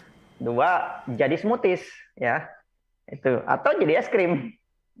 Mhm. dua jadi smoothies ya. Itu atau jadi es krim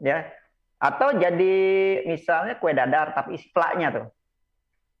ya. Atau jadi misalnya kue dadar tapi isi plaknya tuh.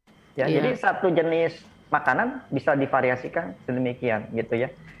 Ya, jadi Iya. satu jenis makanan bisa divariasikan sedemikian gitu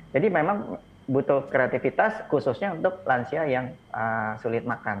ya. Jadi memang butuh kreativitas khususnya untuk lansia yang sulit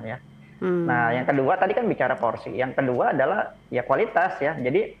makan ya. Nah, yang Mmm, kedua tadi kan bicara porsi. Yang kedua adalah ya kualitas ya.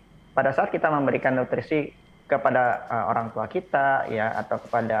 Jadi pada saat kita memberikan nutrisi kepada orang tua kita ya atau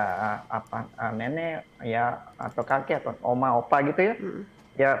kepada nenek ya atau kakek atau oma opa gitu ya. mhm,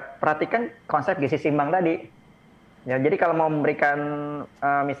 Ya perhatikan konsep gizi seimbang tadi. Ya, jadi kalau mau memberikan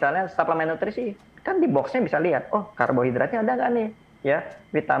misalnya suplemen nutrisi, kan di boxnya bisa lihat, oh karbohidratnya ada nggak nih, ya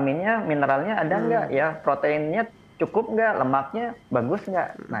vitaminnya, mineralnya ada nggak, mmm, ya proteinnya cukup nggak, lemaknya bagus nggak.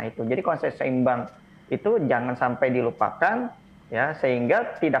 mhm, Nah itu, jadi konsep seimbang itu jangan sampai dilupakan, ya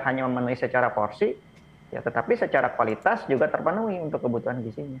sehingga tidak hanya memenuhi secara porsi, ya tetapi secara kualitas juga terpenuhi untuk kebutuhan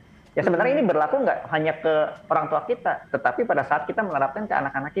gizinya. Ya sebenarnya ini mmm, berlaku nggak hanya ke orang tua kita, tetapi pada saat kita menerapkan ke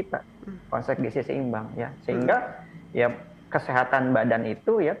anak-anak kita mmm, konsep gizi seimbang, ya mhm. sehingga ya kesehatan badan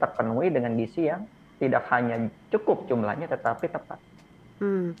itu ya terpenuhi dengan gizi yang tidak hanya cukup jumlahnya tetapi tepat.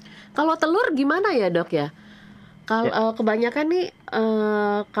 Mmm. Kalau telur gimana ya, Dok, ya? Ya, Kebanyakan nih,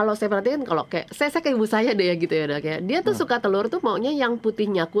 kalau saya perhatiin kalau kayak saya ke ibu saya deh ya gitu ya, Dok, ya. Dia tuh hmm, suka telur tuh maunya yang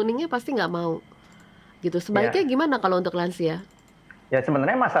putihnya, kuningnya pasti nggak mau, gitu. Sebaiknya ya, gimana kalau untuk lansia? ya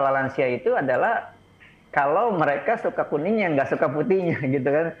sebenarnya masalah lansia itu adalah kalau mereka suka kuningnya nggak suka putihnya gitu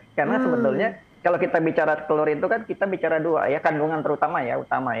kan. Karena sebetulnya Mmm, kalau kita bicara telur itu kan kita bicara dua ya kandungan terutama ya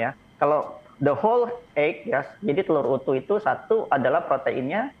utama ya. Kalau the whole egg ya, jadi telur utuh itu satu adalah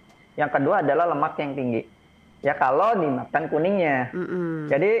proteinnya, yang kedua adalah lemak yang tinggi. Ya kalau dimakan kuningnya. mhm,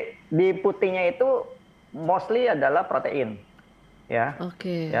 Jadi di putihnya itu mostly adalah protein, ya.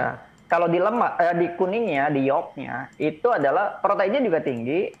 oke, Ya. Kalau di kuningnya, di yolknya itu adalah proteinnya juga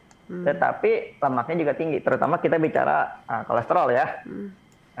tinggi, mmm, tetapi lemaknya juga tinggi. Terutama kita bicara kolesterol ya. mhm,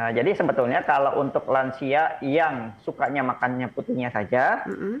 Nah, jadi sebetulnya kalau untuk lansia yang sukanya makannya putihnya saja,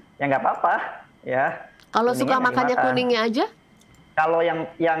 mhm. ya nggak apa-apa, ya Kalau suka kuningnya nggak makannya dimakan. kuningnya aja? Kalau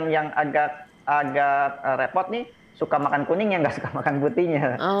yang agak agak repot nih, suka makan kuning yang nggak suka makan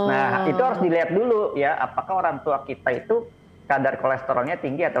putihnya. Nah, itu harus Oh, dilihat dulu ya, apakah orang tua kita itu kadar kolesterolnya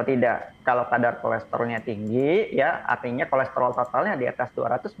tinggi atau tidak. Kalau kadar kolesterolnya tinggi, ya artinya kolesterol totalnya di atas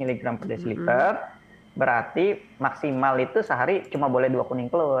 200 mg per mhm, desiliter, berarti maksimal itu sehari cuma boleh 2 kuning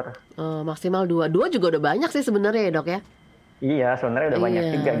telur. Maksimal 2. 2 juga udah banyak sih sebenarnya ya, Dok ya? Iya, sebenarnya udah banyak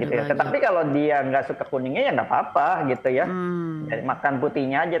Iya, juga udah gitu ya. banyak. Tetapi kalau dia nggak suka kuningnya ya nggak apa-apa gitu ya. Jadi makan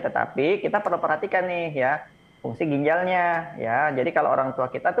putihnya aja, tetapi kita perlu perhatikan nih ya, fungsi ginjalnya ya. Jadi kalau orang tua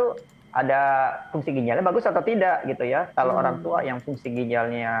kita tuh ada fungsi ginjalnya bagus atau tidak gitu ya. Kalau orang tua yang fungsi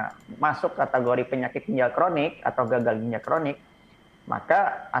ginjalnya masuk kategori penyakit ginjal kronik atau gagal ginjal kronik,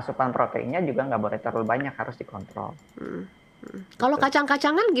 maka asupan proteinnya juga nggak boleh terlalu banyak, harus dikontrol. Kalau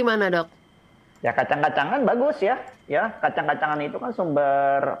kacang-kacangan gimana, Dok? Ya kacang-kacangan bagus ya. Ya, kacang-kacangan itu kan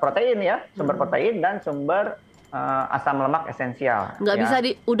sumber protein ya, sumber protein dan sumber asam lemak esensial. Nggak ya. bisa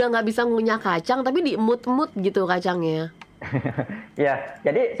udah nggak bisa ngunyah kacang, tapi diemut-emut gitu kacangnya. Ya,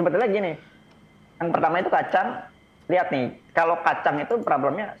 jadi sebetulnya gini. Yang pertama itu kacang. Lihat nih, kalau kacang itu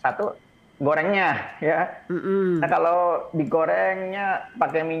problemnya satu, gorengnya ya. Nah, kalau digorengnya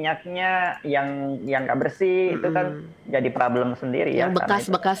pakai minyaknya yang nggak bersih, itu kan jadi problem sendiri ya. Yang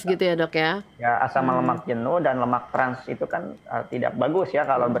bekas-bekas gitu ya, Dok ya? Ya, asam lemak jenuh dan lemak trans itu kan tidak bagus ya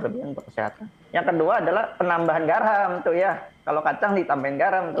kalau berlebihan untuk kesehatan. Yang kedua adalah penambahan garam tuh ya. Kalau kacang ditambahin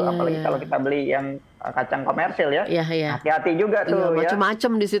garam tuh, apalagi kalau kita beli yang kacang komersil ya. Iya. Hati-hati juga tuh ya.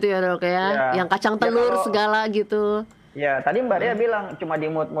 Macem-macem di situ ya, Dok ya. Yang kacang telur segala gitu. Ya, tadi Mbak Ria bilang cuma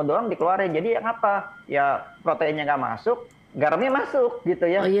dimut-mut doang dikeluarin. Jadi yang apa? Ya proteinnya nggak masuk, garamnya masuk gitu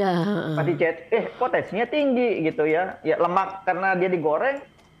ya. Pasti chat, potensinya tinggi gitu ya. Ya lemak karena dia digoreng,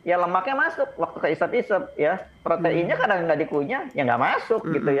 ya lemaknya masuk waktu keisap-isap ya. Proteinnya kadang nggak dikunyah, ya nggak masuk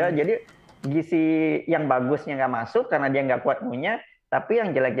gitu ya. Jadi gizi yang bagusnya nggak masuk karena dia nggak kuat ngunyah, tapi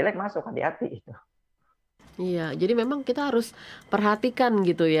yang jelek-jelek masuk, hati-hati itu. Iya, jadi memang kita harus perhatikan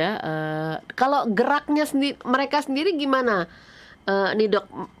gitu ya. Kalau geraknya mereka sendiri gimana, nih Dok,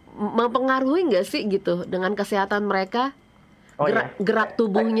 mempengaruhi nggak sih gitu dengan kesehatan mereka? Gerak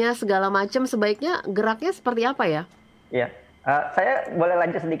tubuhnya segala macam, sebaiknya geraknya seperti apa ya? Iya, saya boleh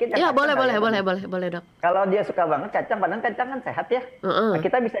lanjut sedikit? Iya, boleh Dok. Kalau dia suka banget kacang, padahal kacang kan sehat ya. Nah,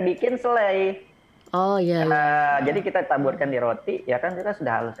 kita bisa bikin selai. Jadi kita taburkan di roti, ya kan kita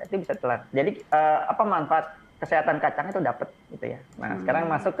sudah halus, itu bisa telan. Jadi apa manfaat kesehatan kacang itu dapat gitu ya. Nah sekarang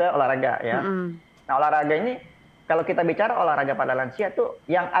masuk ke olahraga ya. Nah olahraga ini kalau kita bicara olahraga pada lansia tuh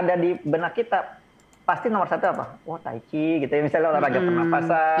yang ada di benak kita pasti nomor satu apa? Tai chi gitu ya, misalnya olahraga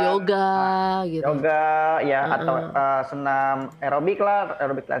pernapasan, yoga ya, atau senam aerobik lah,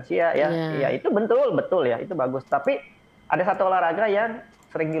 aerobik lansia ya. Ya itu betul ya, itu bagus. Tapi ada satu olahraga yang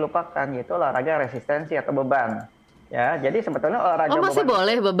sering dilupakan, yaitu olahraga resistensi atau beban. Ya, jadi sebetulnya olahraga masih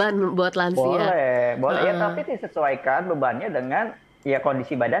boleh beban buat lansia? Boleh ya, tapi disesuaikan bebannya dengan ya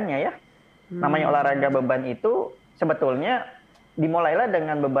kondisi badannya ya. Namanya olahraga beban itu sebetulnya dimulailah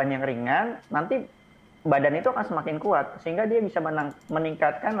dengan beban yang ringan, nanti badan itu akan semakin kuat sehingga dia bisa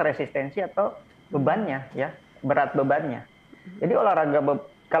meningkatkan resistensi atau bebannya ya, berat bebannya. Jadi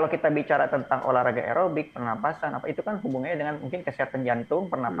kalau kita bicara tentang olahraga aerobik, pernapasan, itu kan hubungannya dengan mungkin kesehatan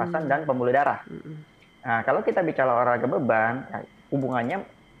jantung, pernapasan, dan pembuluh darah. Nah, kalau kita bicara olahraga beban, ya, hubungannya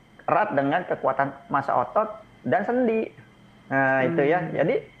erat dengan kekuatan massa otot dan sendi. Nah, itu ya.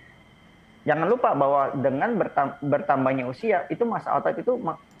 Jadi, jangan lupa bahwa dengan bertambahnya usia, itu massa otot itu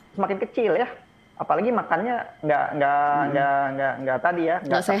semakin kecil ya. Apalagi makannya nggak tadi ya.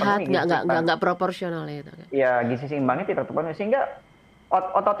 Nggak sehat, nggak proporsional ya. Ya, gizi seimbangnya tidak terpenuhi. Sehingga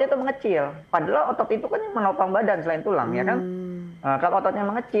ototnya itu mengecil. Padahal otot itu kan yang menopang badan selain tulang, ya kan? Kalau ototnya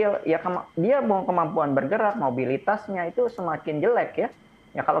mengecil, ya dia mau kemampuan bergerak, mobilitasnya itu semakin jelek ya.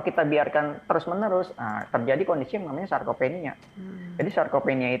 Ya kalau kita biarkan terus-menerus, terjadi kondisi yang namanya sarkopenia. Jadi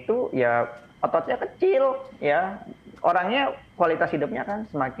sarkopenia itu ya ototnya kecil, ya orangnya kualitas hidupnya kan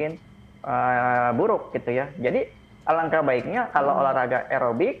semakin buruk gitu ya. Jadi alangkah baiknya kalau olahraga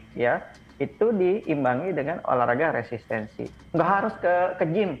aerobik ya, itu diimbangi dengan olahraga resistensi. Nggak harus ke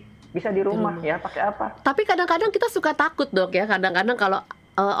gym, bisa di rumah ya, pakai apa. Tapi kadang-kadang kita suka takut Dok ya, kadang-kadang kalau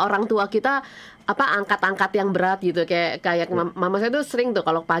orang tua kita angkat-angkat yang berat gitu, kayak mama saya tuh sering tuh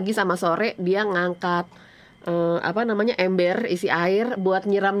kalau pagi sama sore dia ngangkat ember isi air buat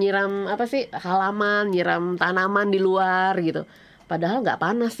nyiram-nyiram halaman, nyiram tanaman di luar gitu. Padahal nggak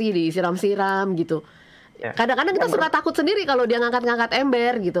panas sih, disiram-siram gitu. Ya. Kadang-kadang kita suka takut sendiri kalau dia ngangkat-ngangkat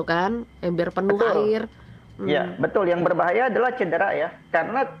ember gitu kan, ember penuh air. Ya, betul. Yang berbahaya adalah cedera ya,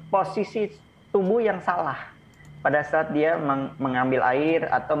 karena posisi tubuh yang salah pada saat dia mengambil air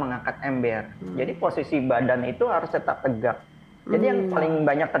atau mengangkat ember. Jadi posisi badan itu harus tetap tegak. Jadi yang paling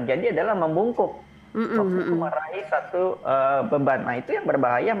banyak terjadi adalah membungkuk waktu meraih satu beban. Nah itu yang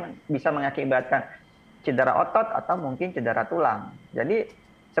berbahaya, bisa mengakibatkan cedera otot atau mungkin cedera tulang. Jadi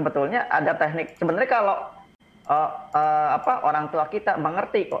sebetulnya ada teknik. Sebenarnya kalau orang tua kita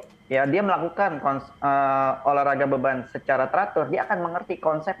mengerti kok. Ya, dia melakukan olahraga beban secara teratur, dia akan mengerti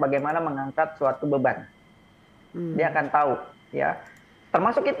konsep bagaimana mengangkat suatu beban. Dia akan tahu, ya.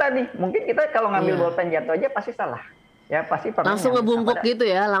 Termasuk kita nih, mungkin kita kalau ngambil bolpen jatuh aja pasti salah. Ya, pasti langsung ngebungkuk gitu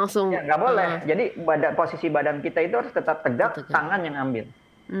ya, langsung. Ya, nggak boleh. Jadi posisi badan kita itu harus tetap tegak, tangan yang ambil.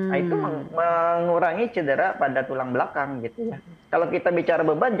 Nah, itu mengurangi cedera pada tulang belakang gitu ya. Kalau kita bicara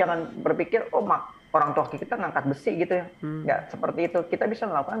beban, jangan berpikir, orang tua kita ngangkat besi gitu ya. Nggak seperti itu. Kita bisa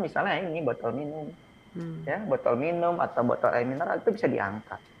melakukan misalnya ini botol minum. Ya, botol minum atau botol air mineral itu bisa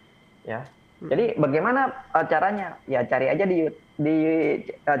diangkat. Ya. Jadi bagaimana caranya? Ya cari aja di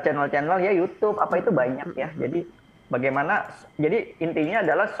channel-channel ya YouTube, apa itu banyak ya. Jadi bagaimana, jadi intinya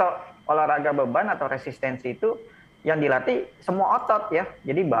adalah olahraga beban atau resistensi itu yang dilatih semua otot ya.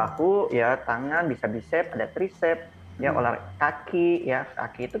 Jadi bahu ya, tangan, bisa bicep, ada tricep, ya olahraga kaki ya.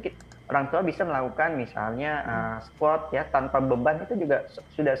 Kaki itu orang tua bisa melakukan misalnya squat ya tanpa beban, itu juga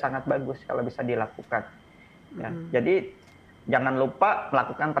sudah sangat bagus kalau bisa dilakukan. Ya. Jadi jangan lupa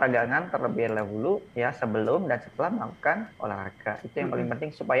melakukan peragangan terlebih dahulu ya, sebelum dan setelah melakukan olahraga. Itu yang paling penting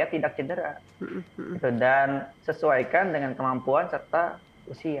supaya tidak cedera. Itu, dan sesuaikan dengan kemampuan serta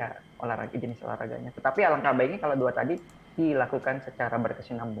usia jenis olahraganya. Tetapi alangkah baiknya kalau dua tadi dilakukan secara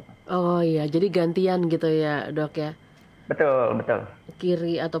berkesinambungan. Oh iya, jadi gantian gitu ya, Dok ya. Betul.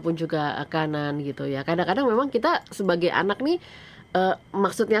 Kiri ataupun juga kanan gitu ya. Kadang-kadang memang kita sebagai anak nih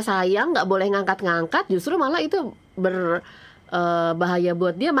maksudnya sayang, nggak boleh ngangkat-ngangkat, justru malah itu bahaya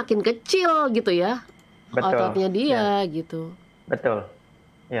buat dia, makin kecil gitu ya. Betul. Ototnya dia gitu. Betul.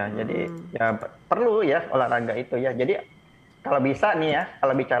 Ya, jadi ya perlu ya olahraga itu ya. Jadi kalau bisa nih ya,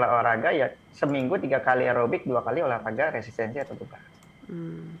 kalau bicara olahraga ya seminggu 3 kali aerobik, 2 kali olahraga resistensi atau beban.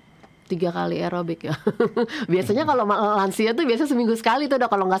 3 kali aerobik ya. Biasanya kalau lansia tuh biasa seminggu sekali tuh,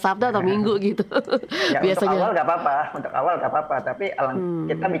 kalau nggak Sabtu atau Minggu gitu. Ya, biasanya. Untuk awal nggak apa-apa. Tapi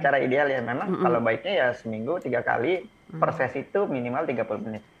kita bicara ideal ya, memang kalau baiknya ya seminggu 3 kali, per sesi itu minimal 30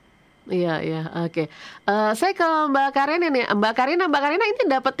 menit. Iya, oke. Saya ke Mbak Karina nih. Mbak Karina ini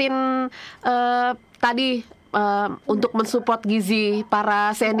dapetin tadi untuk mensupport gizi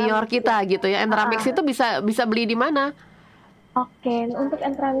para senior kita gitu ya. Entramix itu bisa beli di mana? Oke, untuk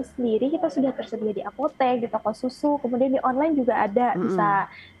Entramix sendiri kita sudah tersedia di apotek, di toko susu, kemudian di online juga ada,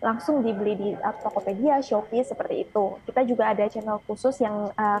 bisa langsung dibeli di Tokopedia, Shopee, seperti itu. Kita juga ada channel khusus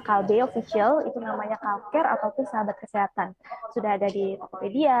yang Kalbe Official, itu namanya Kalker ataupun Sahabat Kesehatan. Sudah ada di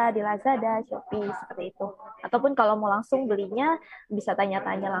Tokopedia, di Lazada, Shopee, seperti itu. Ataupun kalau mau langsung belinya, bisa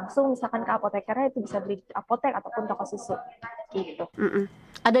tanya-tanya langsung, misalkan ke apotekernya itu bisa beli di apotek ataupun toko susu. Gitu.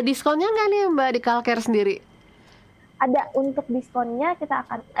 Ada diskonnya nggak nih Mbak di Kalker sendiri? Ada, untuk diskonnya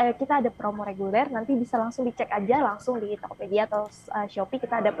kita ada promo reguler, nanti bisa langsung dicek aja langsung di Tokopedia atau Shopee,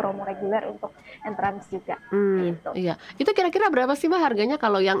 kita ada promo reguler untuk Entramix juga. Gitu. Iya, itu kira-kira berapa sih Mbak harganya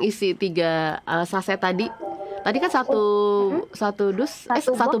kalau yang isi 3 saset tadi? Tadi kan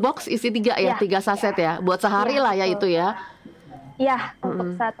satu box isi 3 ya, 3 saset ya, buat sehari lah ya itu ya. Iya,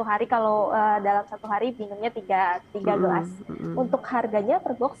 untuk satu hari, kalau dalam satu hari minumnya 3 gelas. Untuk harganya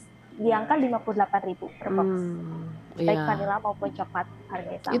per box di angka 58.000 per box. Baik vanilla maupun coklat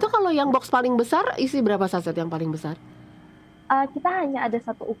harganya sama. Itu kalau yang box paling besar isi berapa saset yang paling besar? Kita hanya ada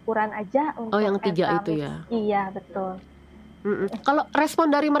satu ukuran aja untuk yang 3 Entramix. itu ya. Iya, betul. Kalau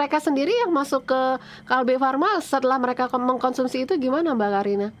respon dari mereka sendiri yang masuk ke Kalbe Farma setelah mereka mengkonsumsi itu gimana Mbak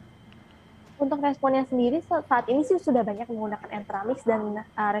Karina? Untuk responnya sendiri saat ini sih sudah banyak menggunakan Entramix dan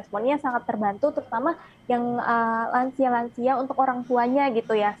responnya sangat terbantu, terutama yang lansia-lansia, untuk orang tuanya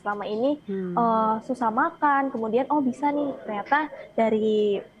gitu ya. Selama ini susah makan, kemudian bisa nih ternyata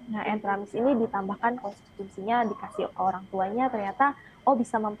dari Entramix ini ditambahkan konsumsinya, dikasih ke orang tuanya, ternyata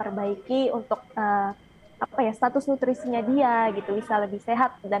bisa memperbaiki untuk status nutrisinya dia gitu, bisa lebih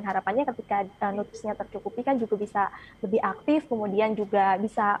sehat, dan harapannya ketika nutrisinya tercukupi kan juga bisa lebih aktif, kemudian juga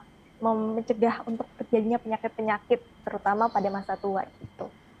bisa mencegah untuk terjadinya penyakit-penyakit terutama pada masa tua gitu.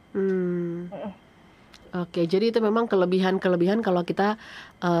 Oke, jadi itu memang kelebihan kalau kita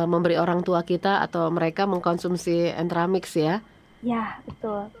memberi orang tua kita atau mereka mengkonsumsi Entramix ya? Ya,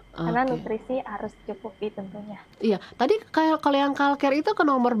 betul. Karena nutrisi harus cukupi tentunya. Iya, tadi kalau yang Kalker itu ke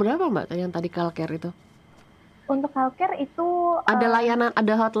nomor berapa Mbak? Yang tadi Kalker itu? Untuk Kalker itu ada layanan,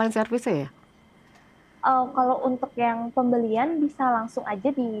 ada hotline service ya? Kalau untuk yang pembelian bisa langsung aja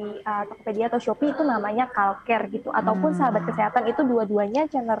di Tokopedia atau Shopee, itu namanya Kalker gitu, ataupun Sahabat Kesehatan, itu dua-duanya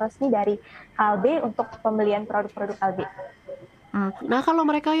channel resmi dari Kalbe untuk pembelian produk-produk Kalbe. Nah, kalau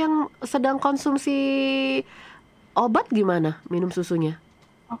mereka yang sedang konsumsi obat gimana minum susunya?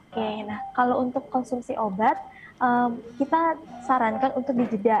 Oke, nah kalau untuk konsumsi obat kita sarankan untuk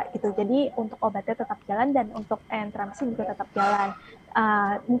dijeda gitu. Jadi untuk obatnya tetap jalan dan untuk entramicin juga tetap jalan.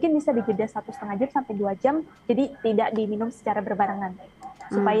 Mungkin bisa dijeda 1,5 jam sampai 2 jam, jadi tidak diminum secara berbarengan.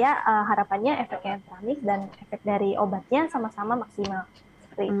 Supaya harapannya efeknya entramix dan efek dari obatnya sama-sama maksimal.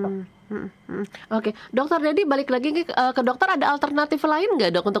 Seperti itu. Oke, dokter Dedi balik lagi ke dokter, ada alternatif lain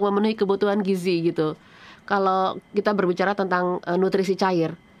nggak dok untuk memenuhi kebutuhan gizi gitu? Kalau kita berbicara tentang nutrisi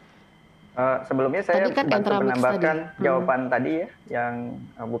cair. Sebelumnya saya Tadi kan bantu entramix menambahkan tadi. jawaban tadi ya, yang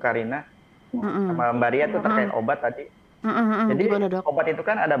Bu Karina sama Mbak Ria itu terkait obat tadi. Jadi Gimana dok? obat itu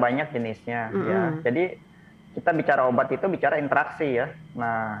kan ada banyak jenisnya ya. Jadi kita bicara obat itu bicara interaksi ya.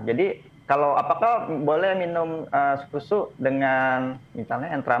 Nah, jadi kalau apakah boleh minum susu dengan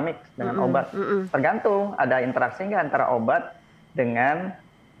misalnya entramix dengan obat? Tergantung ada interaksi nggak antara obat dengan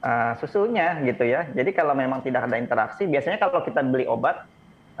susunya gitu ya. Jadi kalau memang tidak ada interaksi, biasanya kalau kita beli obat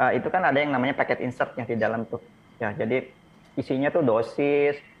itu kan ada yang namanya paket insertnya di dalam tuh. Ya, jadi isinya tuh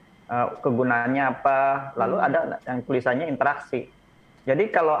dosis, kegunaannya apa, lalu ada yang tulisannya interaksi.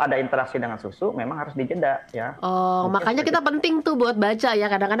 Jadi kalau ada interaksi dengan susu memang harus dijeda ya. Oh, Mungkin makanya kita penting tuh buat baca ya.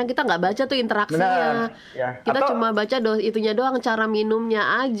 Kadang-kadang kita nggak baca tuh interaksinya. benar ya. Kita cuma baca itunya doang, cara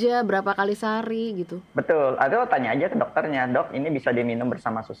minumnya aja, berapa kali sehari gitu. Betul, atau tanya aja ke dokternya, dok ini bisa diminum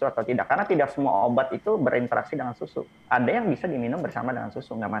bersama susu atau tidak. Karena tidak semua obat itu berinteraksi dengan susu. Ada yang bisa diminum bersama dengan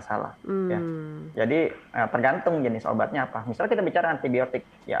susu, nggak masalah. Ya. Jadi tergantung jenis obatnya apa. Misalnya kita bicara antibiotik,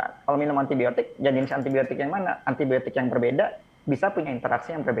 ya kalau minum antibiotik, jenis antibiotik yang mana? Antibiotik yang berbeda bisa punya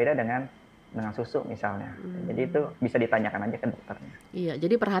interaksi yang berbeda dengan susu misalnya. Jadi itu bisa ditanyakan aja ke dokternya. Iya,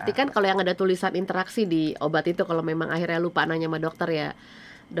 jadi perhatikan kalau yang ada tulisan interaksi di obat itu kalau memang akhirnya lupa nanya sama dokter ya,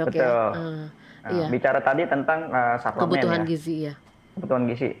 dok. Betul. Ya. Iya. Bicara tadi tentang suplemen Kebutuhan ya. gizi ya. Kebutuhan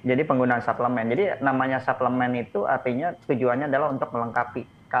gizi. Jadi penggunaan suplemen. Jadi namanya suplemen itu artinya tujuannya adalah untuk melengkapi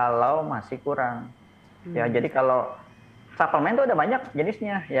kalau masih kurang. Ya, jadi kalau suplemen itu ada banyak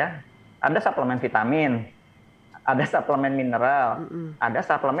jenisnya ya. Ada suplemen vitamin, ada suplemen mineral, ada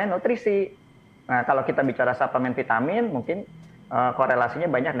suplemen nutrisi. Nah, kalau kita bicara suplemen vitamin, mungkin korelasinya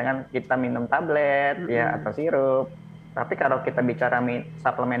banyak dengan kita minum tablet ya atau sirup. Tapi kalau kita bicara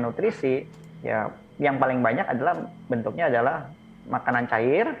suplemen nutrisi, ya yang paling banyak adalah bentuknya adalah makanan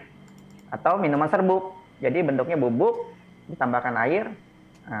cair atau minuman serbuk. Jadi bentuknya bubuk ditambahkan air.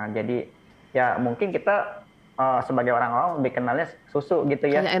 Nah, jadi ya mungkin kita sebagai orang-orang lebih kenalnya susu gitu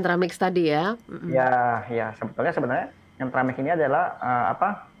ya. Kayak entramix tadi ya. Ya sebenarnya entramix ini adalah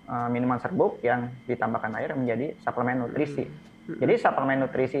minuman serbuk yang ditambahkan air menjadi suplemen nutrisi. Jadi suplemen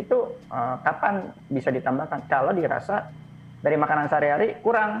nutrisi itu kapan bisa ditambahkan? Kalau dirasa dari makanan sehari-hari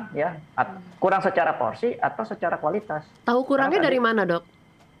kurang ya, kurang secara porsi atau secara kualitas. Tahu kurangnya dari mana dok?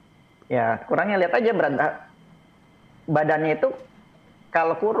 Ya kurangnya lihat aja berat badannya itu.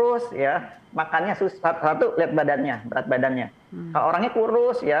 Kalau kurus ya makannya satu lihat badannya, berat badannya. Kalau orangnya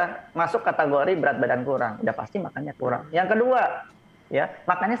kurus ya masuk kategori berat badan kurang, udah pasti makannya kurang. Yang kedua ya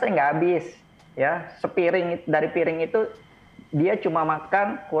makannya sering nggak habis ya, sepiring dari piring itu dia cuma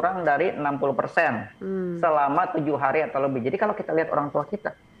makan kurang dari 60% selama 7 hari atau lebih. Jadi kalau kita lihat orang tua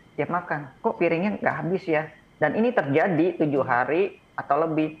kita tiap makan kok piringnya nggak habis ya, dan ini terjadi 7 hari atau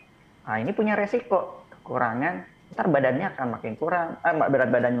lebih. Nah ini punya resiko kekurangan. Ntar badannya akan makin kurang,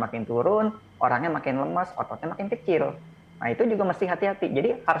 berat badannya makin turun, orangnya makin lemas, ototnya makin kecil. Nah itu juga mesti hati-hati.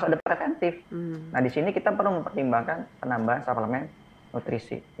 Jadi harus ada preventif. Nah di sini kita perlu mempertimbangkan penambahan suplemen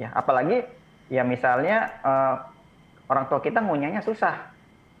nutrisi. Ya apalagi ya misalnya orang tua kita ngunyahnya susah.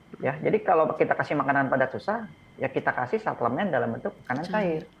 Ya jadi kalau kita kasih makanan pada susah, ya kita kasih suplemen dalam bentuk makanan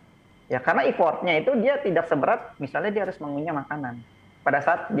cair. Ya karena effortnya itu dia tidak seberat, misalnya dia harus mengunyah makanan. Pada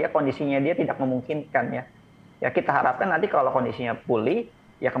saat kondisinya dia tidak memungkinkan ya. Ya kita harapkan nanti kalau kondisinya pulih,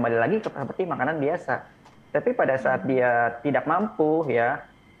 ya kembali lagi seperti makanan biasa. Tapi pada saat dia tidak mampu ya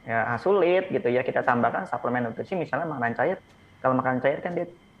sulit gitu ya, kita tambahkan suplemen nutrisi misalnya makanan cair. Kalau makanan cair kan dia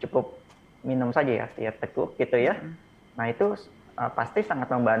cukup minum saja ya, dia teguk gitu ya. Nah itu pasti sangat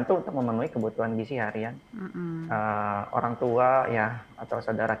membantu untuk memenuhi kebutuhan gizi harian orang tua ya atau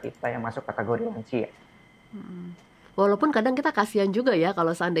saudara kita yang masuk kategori lansia. Walaupun kadang kita kasihan juga ya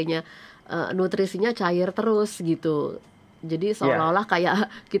kalau seandainya nutrisinya cair terus gitu. Jadi seolah-olah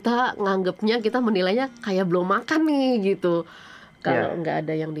kayak kita nganggepnya, kita menilainya kayak belum makan nih gitu. Kalau nggak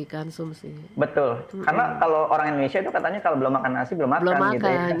ada yang dikonsumsi. Betul. Karena kalau orang Indonesia itu katanya kalau belum makan nasi belum makan gitu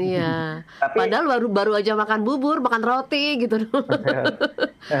ya. Iya. Tapi padahal baru aja makan bubur, makan roti gitu.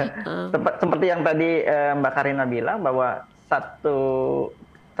 Seperti yang tadi Mbak Karina bilang bahwa satu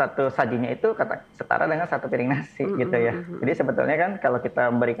sajinya itu setara dengan satu piring nasi gitu ya. Jadi sebetulnya kan kalau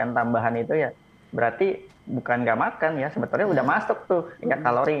kita berikan tambahan itu ya berarti bukan nggak makan ya, sebetulnya udah masuk tuh ya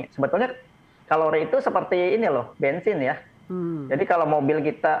kalori. Sebetulnya kalori itu seperti ini loh, bensin ya. Jadi kalau mobil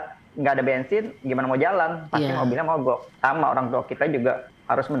kita nggak ada bensin, gimana mau jalan? Pasti mobilnya mogok. Sama orang tua kita juga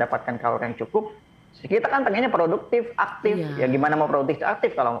harus mendapatkan kalori yang cukup. Kita kan pengennya produktif, aktif. Ya gimana mau produktif,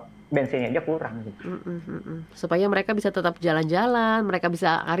 aktif kalau bensinnya aja kurang gitu. Supaya mereka bisa tetap jalan-jalan, mereka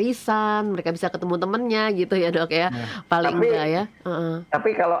bisa arisan, mereka bisa ketemu temennya gitu ya dok ya. Paling enggak ya.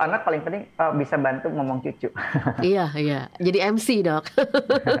 Tapi kalau anak paling penting bisa bantu ngomong cucu. Iya. Jadi MC dok.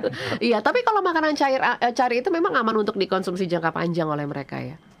 Iya, tapi kalau makanan cair itu memang aman untuk dikonsumsi jangka panjang oleh mereka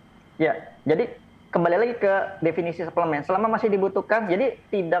ya. Ya, jadi kembali lagi ke definisi suplemen. Selama masih dibutuhkan, jadi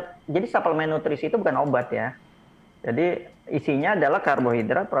suplemen nutrisi itu bukan obat ya. Jadi isinya adalah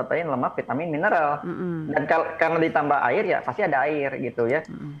karbohidrat, protein, lemak, vitamin, mineral. Dan karena ditambah air ya pasti ada air gitu ya.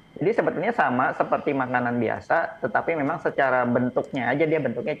 Jadi sebetulnya sama seperti makanan biasa, tetapi memang secara bentuknya aja dia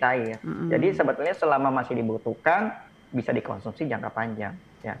bentuknya cair. Jadi sebetulnya selama masih dibutuhkan bisa dikonsumsi jangka panjang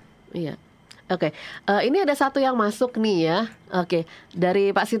ya. Iya. Oke, ini ada satu yang masuk nih ya. Oke,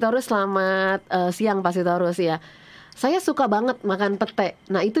 dari Pak Sitorus, selamat siang Pak Sitorus ya. Saya suka banget makan pete.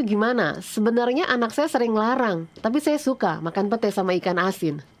 Nah itu gimana? Sebenarnya anak saya sering larang, tapi saya suka makan pete sama ikan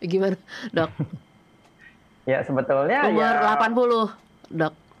asin. Gimana dok? Ya sebetulnya umur 80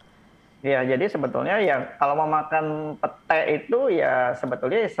 dok. Ya jadi sebetulnya ya kalau mau makan pete itu ya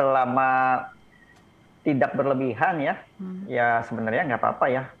sebetulnya selama tidak berlebihan ya, ya sebenarnya nggak apa-apa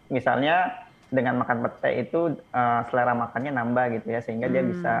ya. Misalnya dengan makan pete itu selera makannya nambah gitu ya, sehingga dia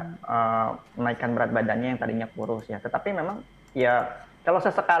bisa menaikkan berat badannya yang tadinya kurus ya. Tetapi memang ya kalau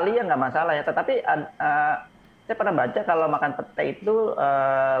sesekali ya nggak masalah ya. Tetapi saya pernah baca kalau makan pete itu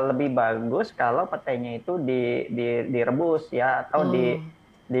lebih bagus kalau petenya itu direbus ya, atau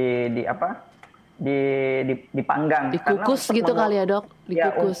dipanggang. Dikukus gitu kali ya dok?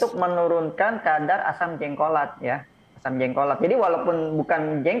 Ya untuk menurunkan kadar asam jengkolat ya. Asam jengkolat. Jadi walaupun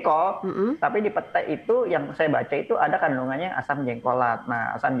bukan jengkol, tapi di pete itu yang saya baca itu ada kandungannya asam jengkolat.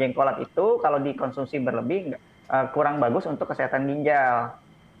 Nah, asam jengkolat itu kalau dikonsumsi berlebih kurang bagus untuk kesehatan ginjal.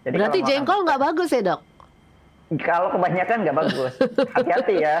 Jadi berarti jengkol nggak bagus ya dok? Kalau kebanyakan nggak bagus.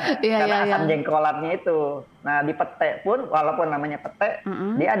 Hati-hati ya, karena asam jengkolatnya itu. Nah, di pete pun walaupun namanya pete,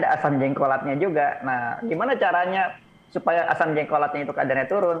 dia ada asam jengkolatnya juga. Nah, gimana caranya supaya asam jengkolatnya itu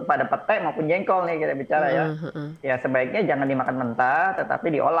kadarnya turun pada pete maupun jengkol nih kita bicara ya. Ya sebaiknya jangan dimakan mentah, tetapi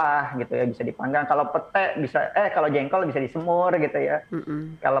diolah gitu ya, bisa dipanggang. Kalau pete bisa kalau jengkol bisa disemur gitu ya.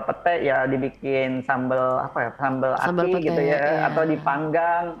 Kalau pete ya dibikin sambal sambal aki pete, gitu ya, atau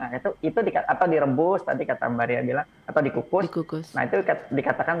dipanggang. Nah, itu atau direbus tadi kata Mbak Ria bilang, atau dikukus. Nah, itu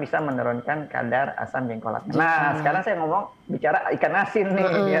dikatakan bisa menurunkan kadar asam jengkolatnya. Nah, sekarang saya bicara ikan asin nih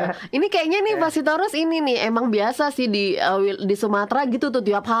ya. Ini kayaknya nih Pak Sitorus ini nih emang biasa sih di Sumatera gitu tuh,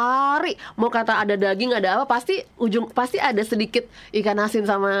 tiap hari mau kata ada daging ada apa pasti ada sedikit ikan asin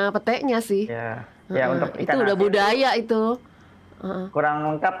sama petenya sih. Ya untuk ikan itu udah asin budaya itu. Kurang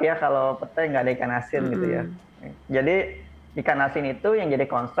lengkap ya kalau pete nggak ada ikan asin gitu ya. Jadi ikan asin itu yang jadi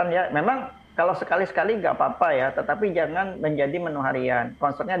concern ya. Memang kalau sekali-sekali nggak apa-apa ya, tetapi jangan menjadi menu harian.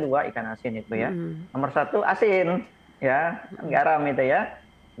 Concernnya 2 ikan asin itu ya. Nomor 1 asin ya, garam itu ya.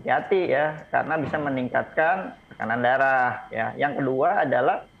 Hati-hati ya, karena bisa meningkatkan tekanan darah ya. Yang kedua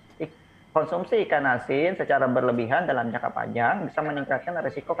adalah konsumsi ikan asin secara berlebihan dalam jangka panjang bisa meningkatkan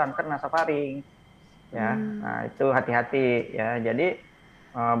risiko kanker nasofaring ya. Nah, itu hati-hati ya. Jadi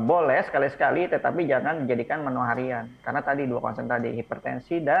boleh sekali-sekali, tetapi jangan dijadikan menu harian karena tadi 2 concern tadi,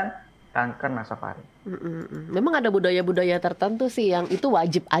 hipertensi dan kanker nasofaring. Memang ada budaya-budaya tertentu sih yang itu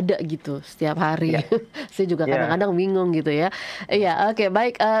wajib ada gitu setiap hari. Saya juga kadang-kadang bingung gitu ya. Iya, oke,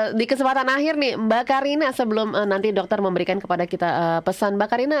 baik. Di kesempatan akhir nih, Mbak Karina, sebelum nanti dokter memberikan kepada kita pesan, Mbak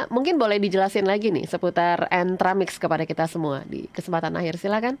Karina mungkin boleh dijelasin lagi nih seputar Entramix kepada kita semua di kesempatan akhir.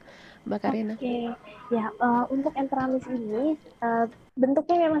 Silakan, Mbak Karina. Oke, ya untuk Entramix ini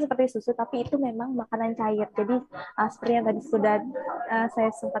bentuknya memang seperti susu, tapi itu memang makanan cair. Jadi seperti yang tadi sudah saya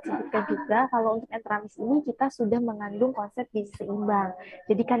sempat sebutkan juga, kalau untuk Entramix ini kita sudah mengandung konsep gizi seimbang.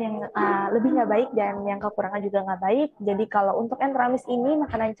 Jadi kan yang lebih nggak baik dan yang kekurangan juga nggak baik. Jadi kalau untuk Entramix ini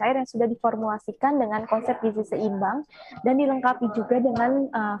makanan cair yang sudah diformulasikan dengan konsep gizi seimbang dan dilengkapi juga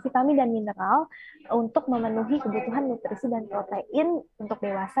dengan vitamin dan mineral untuk memenuhi kebutuhan nutrisi dan protein untuk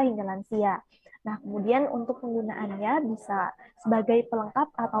dewasa hingga lansia. Nah, kemudian untuk penggunaannya bisa sebagai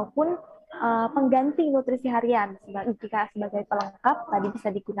pelengkap ataupun pengganti nutrisi harian. Jika sebagai pelengkap, tadi bisa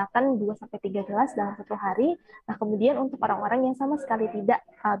digunakan 2-3 gelas dalam 1 hari. Nah, kemudian untuk orang-orang yang sama sekali tidak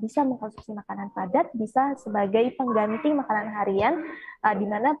bisa mengkonsumsi makanan padat, bisa sebagai pengganti makanan harian, di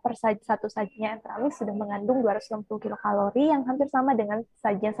mana satu sajinya Entramix sudah mengandung 260 kilokalori yang hampir sama dengan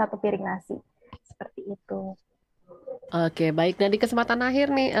sajian 1 piring nasi. Seperti itu. Oke, baik. Nah, di kesempatan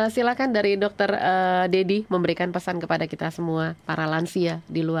akhir nih, silakan dari Dokter Dedi memberikan pesan kepada kita semua, para lansia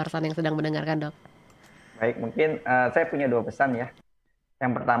di luar sana yang sedang mendengarkan, Dok. Baik, mungkin saya punya 2 pesan ya.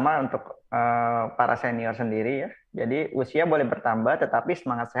 Yang pertama untuk para senior sendiri ya. Jadi usia boleh bertambah, tetapi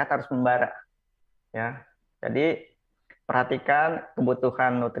semangat sehat harus membara. Ya, jadi perhatikan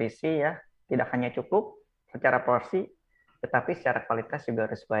kebutuhan nutrisi ya. Tidak hanya cukup secara porsi, tetapi secara kualitas juga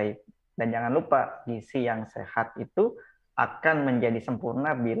harus baik. Dan jangan lupa, gizi yang sehat itu akan menjadi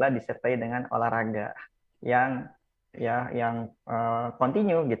sempurna bila disertai dengan olahraga yang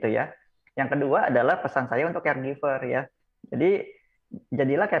continue gitu ya. Yang kedua adalah pesan saya untuk caregiver ya. Jadi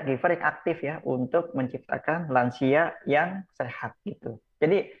jadilah caregiver yang aktif ya untuk menciptakan lansia yang sehat gitu.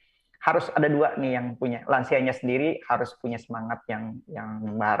 Jadi harus ada 2 nih yang punya, lansianya sendiri harus punya semangat yang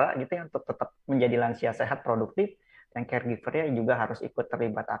membara gitu ya untuk tetap menjadi lansia sehat produktif, dan caregiver-nya juga harus ikut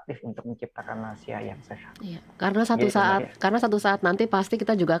terlibat aktif untuk menciptakan lansia yang sehat. Iya, karena satu saat nanti pasti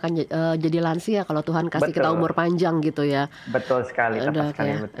kita juga akan jadi lansia kalau Tuhan kasih kita umur panjang gitu ya. Betul sekali, tepat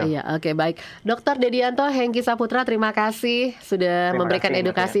sekali, betul. Iya, oke, baik. Dokter Dedyanto, Henky, Saputra, terima kasih sudah memberikan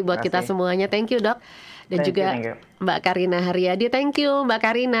edukasi buat kita semuanya. Thank you, Dok. Dan juga Mbak Karina Harijadi, thank you Mbak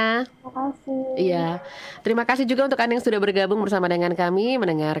Karina. Terima kasih. Iya, terima kasih juga untuk Anda yang sudah bergabung bersama dengan kami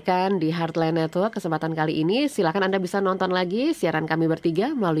mendengarkan di Heartline Network. Kesempatan kali ini silakan Anda bisa nonton lagi siaran kami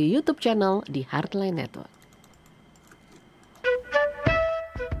bertiga melalui YouTube channel di Heartline Network.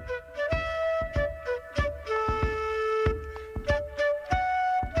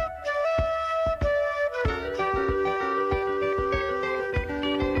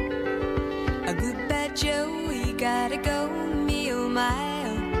 A good bad Joe, he gotta go meal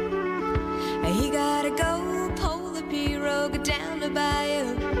mile. He gotta go pull the pirogue down the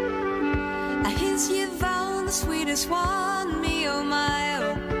bayou. His Yvonne, the sweetest one, me oh my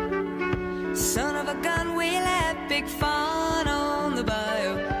oh. Son of a gun, we'll have big fun.